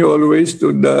continue always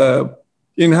to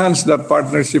enhance that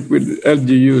partnership with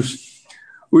LGUs.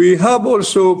 We have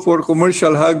also for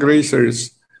commercial hog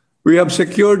raisers, we have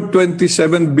secured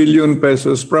 27 billion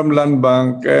pesos from Land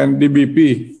Bank and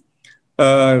DBP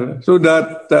so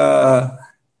that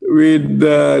with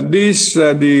this,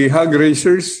 the hog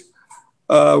raisers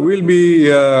will be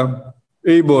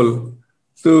able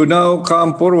to now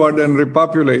come forward and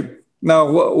repopulate.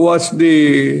 Now, what's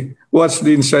the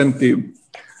incentive?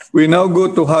 We now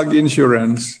go to hog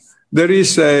insurance. There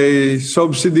is a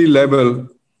subsidy level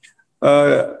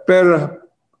per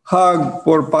hog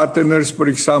for partners, for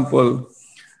example.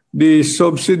 The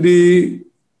subsidy,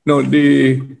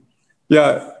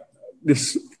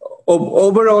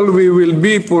 overall we will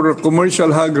be for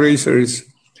commercial hog raisers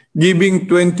giving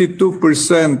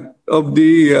 22% of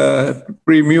the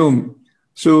premium.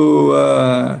 So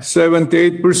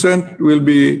 78% will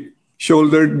be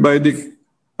shouldered by the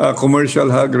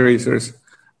commercial hog raisers.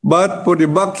 But for the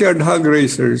backyard hog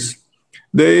raisers,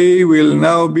 they will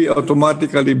now be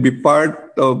automatically be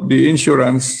part of the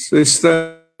insurance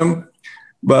system,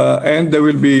 and they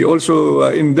will be also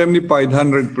indemnified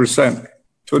 100%.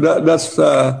 So that's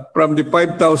from the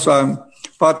 5,000,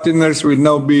 partners will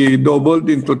now be doubled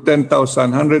into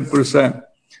 10,000, 100%.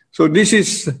 So this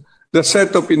is the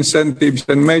set of incentives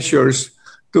and measures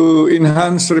to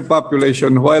enhance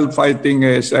repopulation while fighting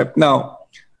ASF. Now,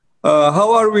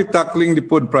 how are we tackling the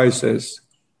food prices?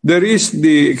 There is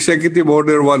the Executive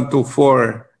Order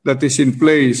 124 that is in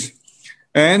place,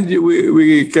 and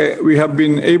we have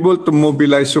been able to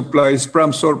mobilize supplies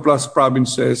from surplus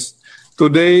provinces.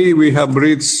 Today, we have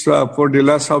reached, for the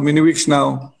last how many weeks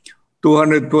now,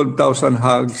 212,000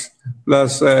 hogs,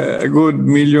 plus a good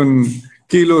million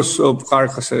kilos of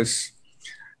carcasses.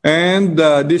 And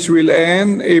this will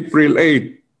end April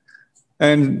 8.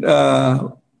 And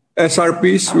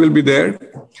SRPs will be there.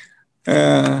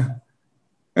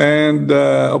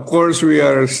 Of course, we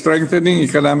are strengthening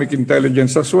economic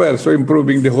intelligence as well, so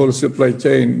improving the whole supply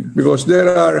chain, because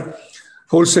there are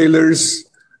wholesalers,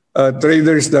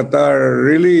 traders that are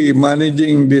really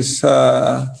managing this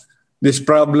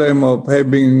problem of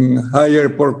having higher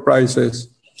pork prices.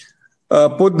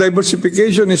 Food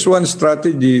diversification is one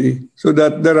strategy so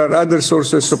that there are other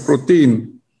sources of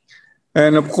protein.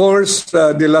 And of course,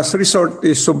 the last resort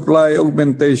is supply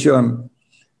augmentation.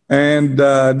 And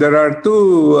there are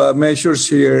two measures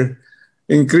here,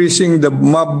 increasing the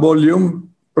MAP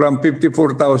volume from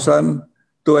 54,000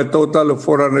 to a total of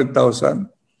 400,000,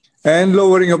 and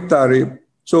lowering of tariff.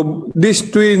 So these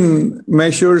twin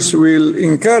measures will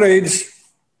encourage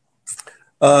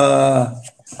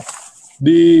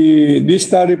this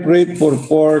tariff rate for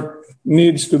pork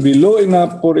needs to be low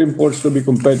enough for imports to be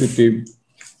competitive.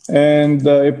 And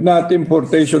if not,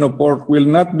 importation of pork will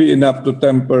not be enough to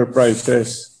temper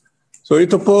prices. So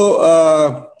ito po,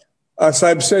 as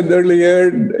I've said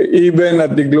earlier, even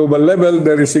at the global level,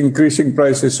 there is increasing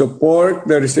prices of pork.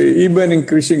 There is even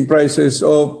increasing prices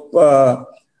of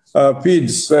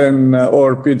feeds and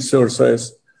or feed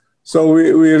sources. So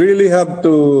we really have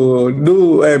to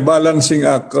do a balancing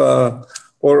act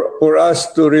for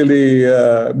us to really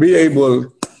be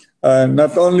able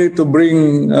not only to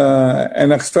bring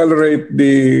and accelerate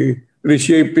the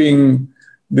reshaping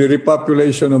the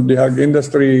repopulation of the hog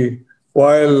industry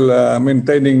while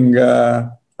maintaining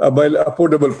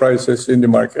affordable prices in the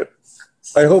market.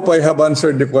 I hope I have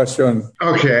answered the question.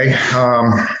 Okay.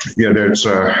 Yeah, that's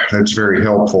very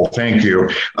helpful. Thank you.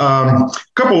 A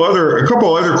couple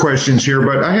other questions here,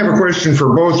 but I have a question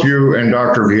for both you and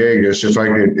Dr. Villegas.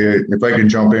 If I could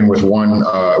jump in with one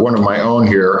of my own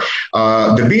here.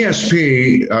 The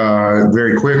BSP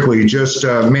very quickly just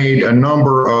made a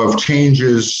number of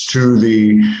changes to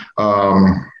the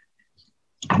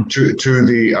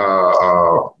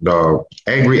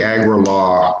agri-agri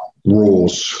law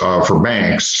rules for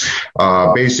banks,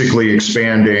 basically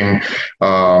expanding,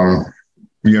 the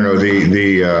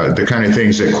kind of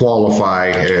things that qualify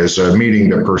as meeting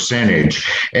the percentage.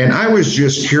 And I was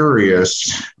just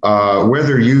curious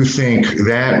whether you think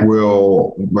that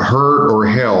will hurt or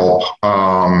help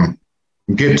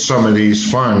get some of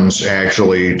these funds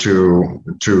actually to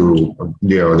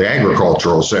the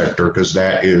agricultural sector, because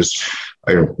that is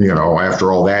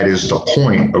after all, that is the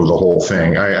point of the whole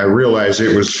thing. I realize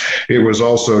it was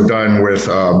also done with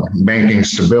banking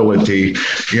stability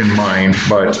in mind,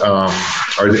 but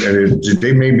did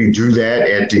they maybe do that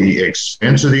at the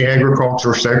expense of the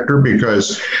agriculture sector?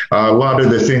 Because a lot of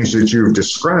the things that you've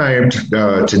described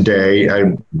today,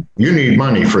 you need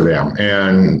money for them,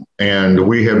 and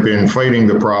we have been fighting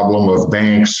the problem of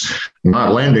banks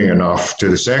not lending enough to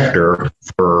the sector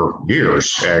for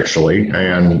years, actually,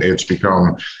 and it's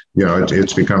become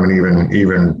an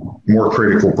even more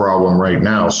critical problem right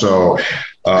now. So,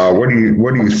 what do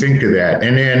you think of that?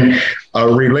 And then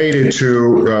related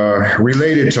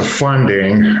to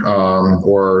funding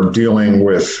or dealing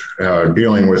with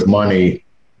money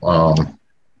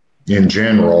in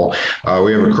general,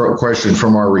 we have a question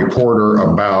from our reporter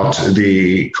about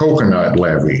the coconut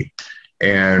levy,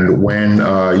 and when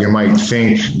you might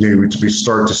think we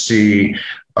start to see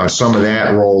some of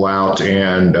that roll out,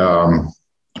 and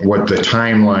what the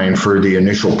timeline for the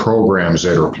initial programs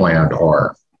that are planned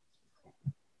are.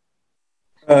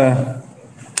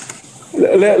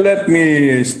 Let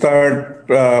me start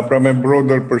from a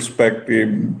broader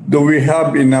perspective. Do we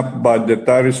have enough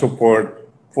budgetary support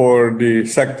for the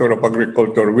sector of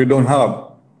agriculture? We don't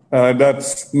have.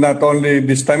 That's not only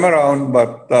this time around,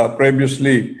 but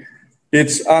previously.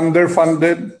 It's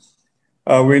underfunded.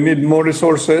 We need more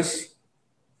resources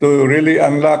to really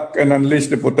unlock and unleash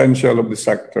the potential of the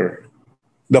sector.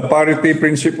 The parity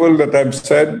principle that I've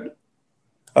said,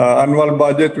 annual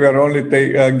budget, we are only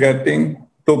getting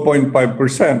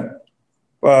 2.5%.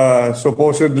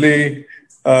 Supposedly,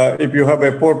 if you have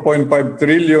a 4.5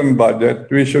 trillion budget,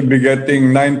 we should be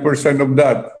getting 9% of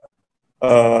that.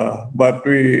 But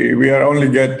we are only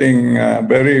getting a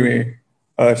very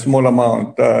small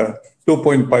amount,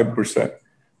 2.5%.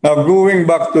 Now, going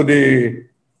back to the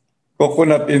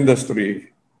coconut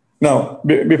industry. Now,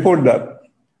 before that,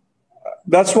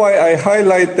 that's why I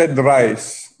highlighted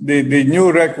rice, the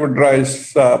new record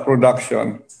rice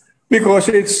production, because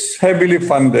it's heavily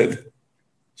funded.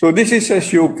 So this is a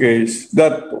showcase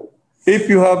that if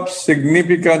you have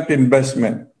significant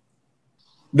investment,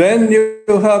 then you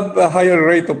have a higher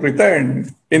rate of return.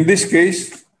 In this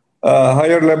case, a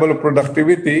higher level of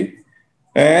productivity,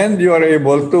 and you are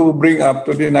able to bring up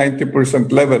to the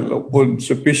 90% level of food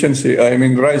sufficiency,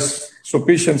 rice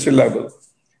sufficiency level.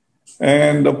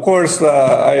 And of course,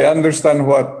 I understand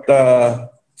what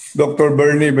Dr.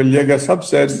 Bernie Villegas have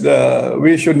said.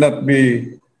 We should not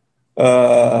be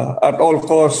at all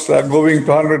costs going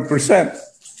to 100%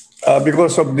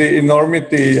 because of the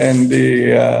enormity and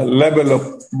the level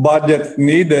of budget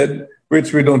needed,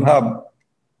 which we don't have.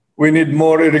 We need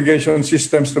more irrigation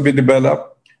systems to be developed.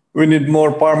 We need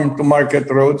more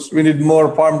farm-to-market roads. We need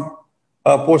more farm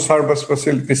post-harvest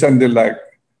facilities and the like.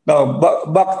 Now,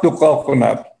 back to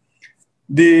coconut.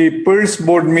 The first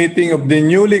board meeting of the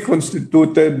newly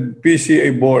constituted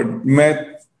PCA board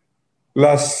met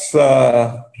last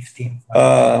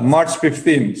March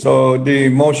 15. So the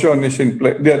motion is in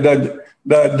place.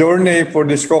 The journey for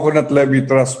this coconut levy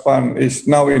trust fund is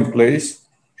now in place.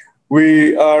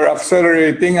 We are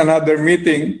accelerating another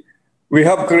meeting. We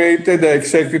have created the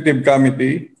executive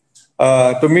committee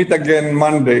to meet again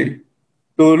Monday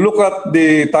to look at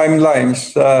the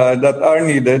timelines that are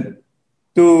needed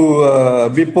to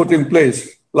be put in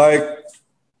place, like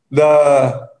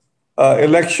the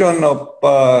election of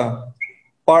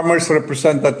farmers'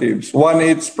 representatives, one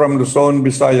each from Luzon,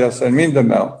 Visayas, and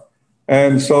Mindanao.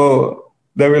 And so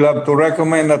they will have to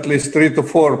recommend at least 3 to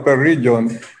 4 per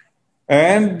region.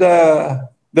 And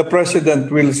the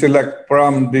president will select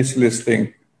from this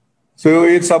listing. So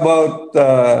it's about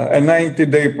a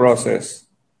 90-day process.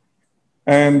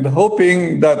 And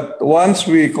hoping that once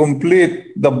we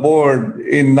complete the board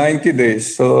in 90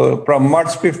 days, so from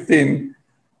March 15,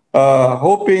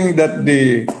 hoping that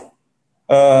the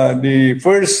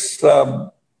first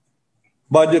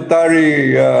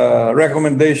budgetary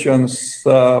recommendations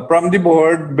from the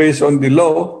board based on the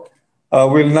law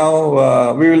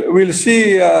we'll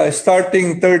see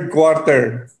starting third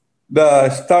quarter, the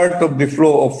start of the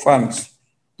flow of funds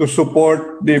to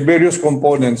support the various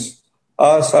components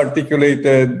as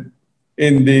articulated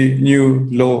in the new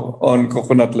law on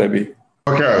coconut levy.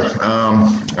 Okay,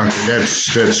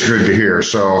 that's good to hear.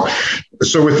 So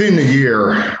within the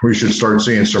year, we should start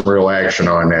seeing some real action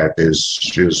on that.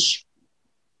 Is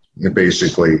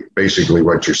basically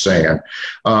what you're saying.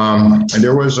 And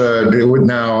there was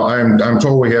now I'm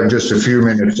told we have just a few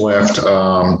minutes left,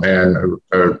 and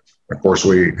of course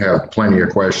we have plenty of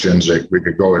questions that we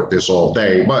could go at this all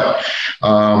day, but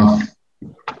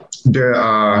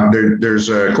there's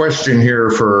a question here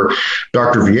for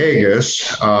Dr.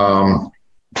 Villegas.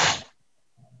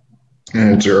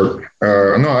 And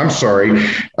no, I'm sorry.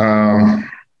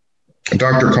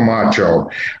 Dr. Camacho,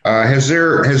 has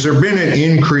there been an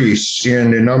increase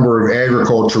in the number of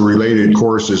agriculture-related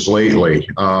courses lately?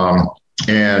 I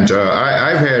had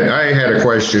a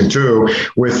question too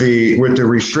with the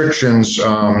restrictions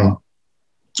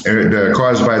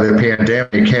caused by the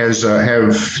pandemic.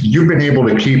 Have you been able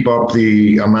to keep up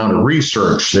the amount of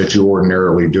research that you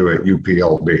ordinarily do at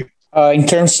UPLB? In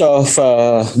terms of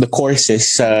the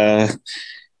courses,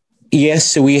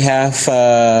 yes, we have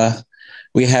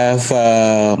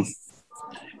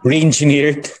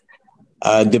re-engineered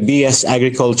the BS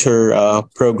Agriculture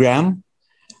program,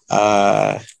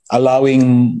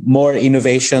 allowing more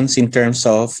innovations in terms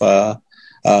of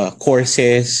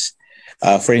courses.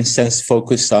 For instance,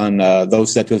 focus on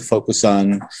those that will focus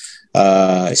on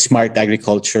smart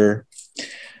agriculture.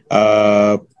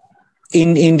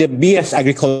 In the BS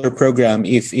Agriculture program,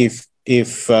 if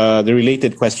the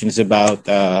related question is about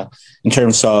in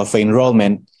terms of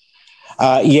enrollment,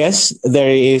 yes,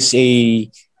 there is a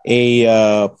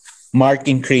marked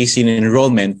increase in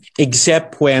enrollment,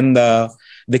 except when the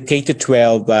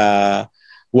K-12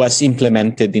 was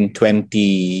implemented in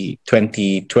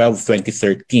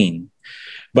 2012-2013.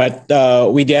 But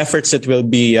with the efforts that we'll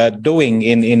be doing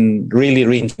in really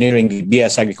re-engineering the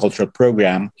BS Agricultural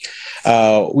program,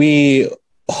 we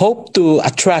hope to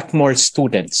attract more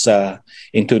students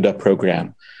into the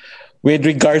program. With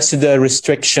regards to the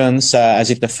restrictions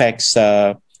as it affects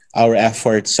our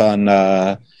efforts on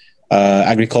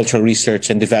agricultural research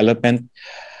and development,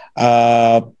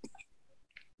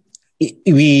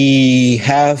 we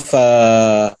have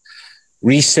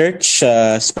research,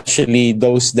 especially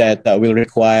those that will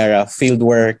require field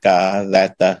work.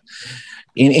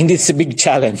 It's a big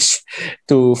challenge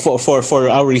for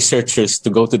our researchers to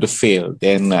go to the field.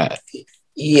 And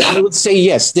I would say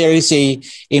yes, there is a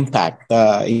impact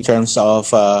in terms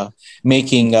of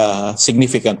making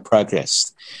significant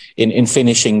progress in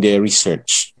finishing the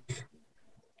research.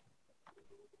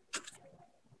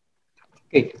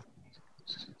 Okay.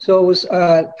 So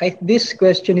this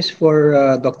question is for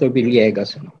Dr.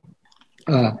 Villegas.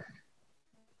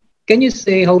 Can you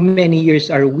say how many years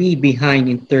are we behind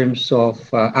in terms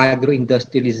of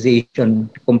agro-industrialization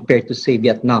compared to, say,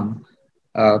 Vietnam?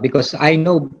 Because I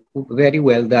know very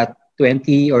well that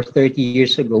 20 or 30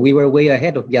 years ago, we were way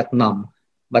ahead of Vietnam.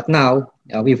 But now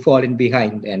we've fallen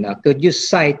behind. And could you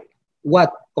cite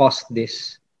what caused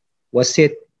this? Was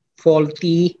it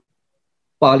faulty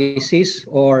policies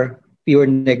or pure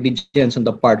negligence on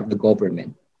the part of the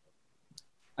government?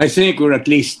 I think we're at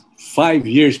least 5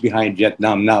 years behind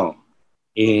Vietnam now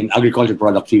in agricultural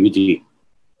productivity.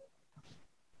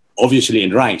 Obviously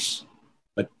in rice,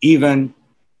 but even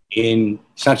in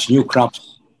such new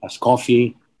crops as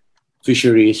coffee,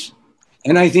 fisheries.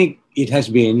 And I think it has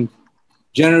been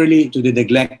generally to the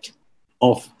neglect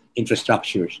of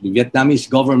infrastructures. The Vietnamese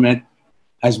government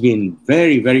has been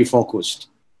very, very focused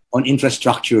on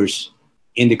infrastructures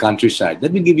in the countryside.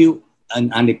 Let me give you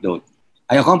an anecdote.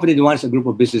 I accompanied once a group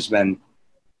of businessmen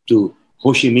to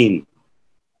Ho Chi Minh,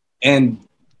 and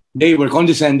they were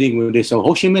condescending when they saw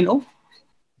Ho Chi Minh,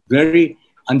 very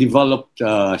undeveloped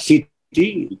city.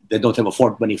 They don't have a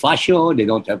Fort Bonifacio, they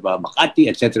don't have Makati,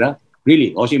 etc.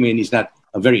 Really, Ho Chi Minh is not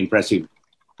a very impressive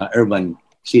urban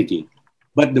city.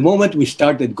 But the moment we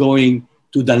started going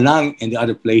to Da Nang and the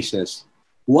other places,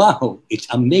 wow, it's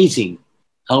amazing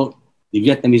how the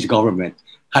Vietnamese government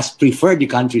has preferred the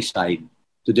countryside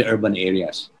to the urban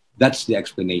areas. That's the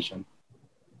explanation.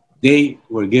 They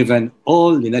were given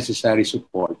all the necessary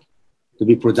support to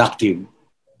be productive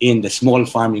in the small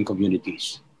farming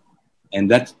communities. And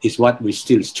that is what we're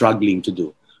still struggling to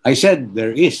do. I said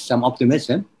there is some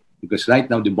optimism because right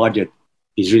now the budget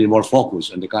is really more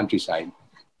focused on the countryside.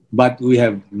 But we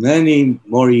have many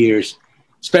more years,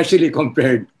 especially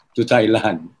compared to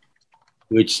Thailand,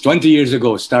 which 20 years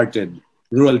ago started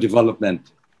rural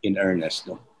development in earnest.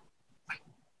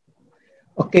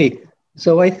 Okay,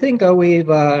 so I think we've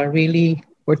really,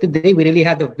 for today, we really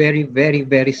had a very, very,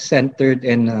 very centered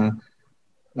and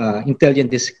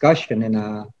intelligent discussion.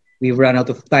 And we've run out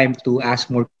of time to ask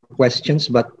more questions,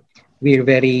 but we're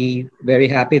very, very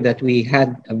happy that we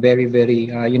had a very, very,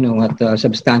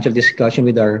 substantial discussion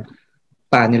with our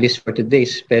panelists for today,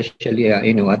 especially,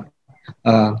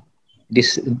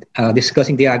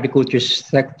 discussing the agriculture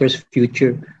sector's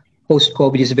future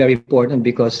post-COVID is very important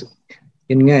because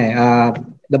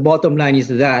the bottom line is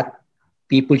that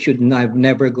people should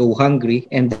never go hungry,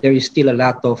 and there is still a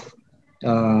lot of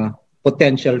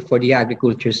potential for the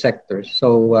agriculture sector.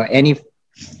 So any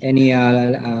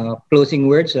closing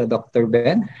words, Dr.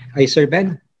 Ben? Hi, Sir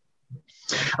Ben.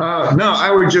 No,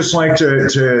 I would just like to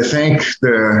thank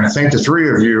the three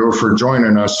of you for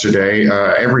joining us today.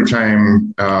 Every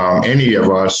time any of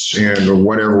us in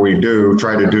whatever we do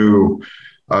try to do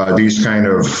these kind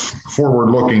of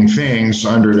forward-looking things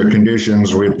under the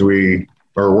conditions we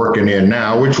are working in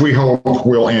now, which we hope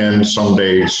will end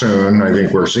someday soon. I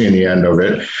think we're seeing the end of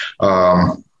it.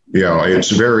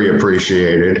 It's very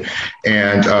appreciated.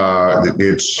 And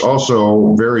it's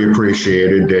also very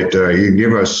appreciated that you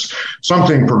give us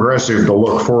something progressive to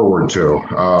look forward to.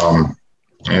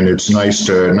 And it's nice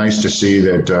to see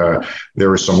that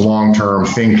there is some long-term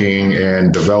thinking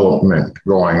and development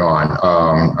going on.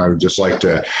 I would just like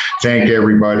to thank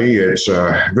everybody. It's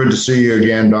good to see you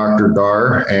again, Dr.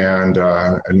 Dar, and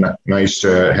nice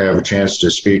to have a chance to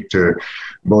speak to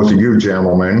both of you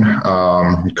gentlemen.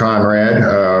 Conrad,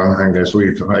 I guess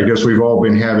we've all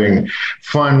been having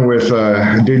fun with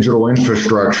digital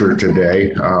infrastructure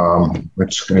today.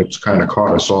 It's kind of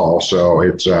caught us all, so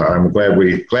it's I'm glad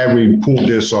we pulled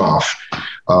this off.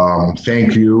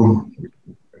 Thank you,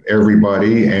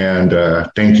 everybody, and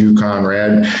thank you,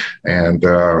 Conrad. And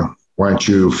why don't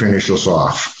you finish us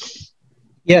off?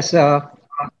 Yes, of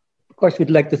course,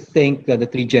 we'd like to thank the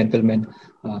three gentlemen.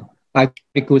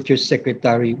 Agriculture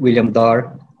Secretary William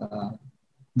Dar,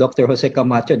 Dr. Jose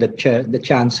Camacho, the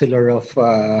Chancellor of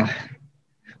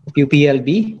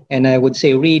UPLB, and I would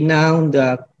say renowned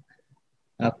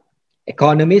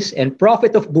economist and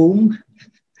prophet of boom,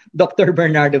 Dr.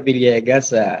 Bernardo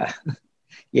Villegas.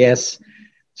 Yes.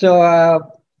 So, of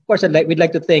course, we'd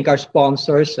like to thank our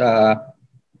sponsors,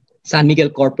 San Miguel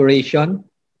Corporation,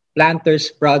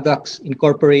 Planters Products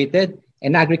Incorporated,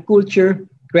 and Agriculture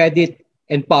Credit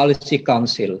and Policy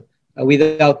Council.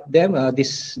 Without them,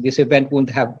 this event wouldn't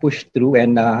have pushed through,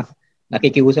 and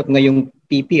nakikiusap ngayong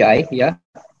PPI, yeah.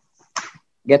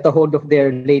 Get a hold of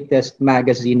their latest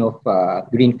magazine of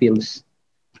Greenfields.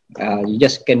 You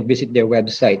just can visit their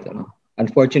website.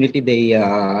 Unfortunately,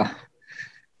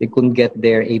 they couldn't get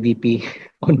their AVP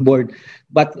on board.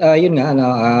 But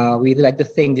we'd like to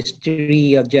thank these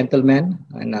three gentlemen,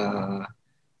 and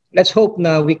let's hope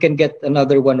now we can get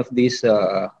another one of these.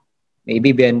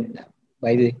 Maybe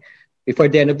before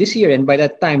the end of this year, and by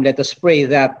that time, let us pray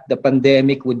that the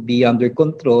pandemic would be under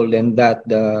control and that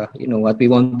we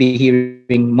won't be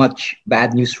hearing much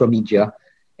bad news from media.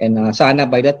 And sana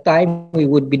by that time we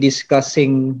would be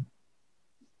discussing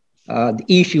the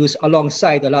issues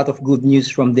alongside a lot of good news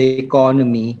from the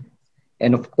economy,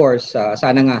 and of course,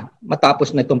 sana nga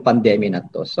matapos na itong pandemya na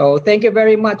to. So thank you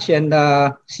very much, and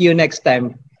see you next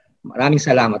time. Maraming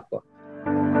salamat po.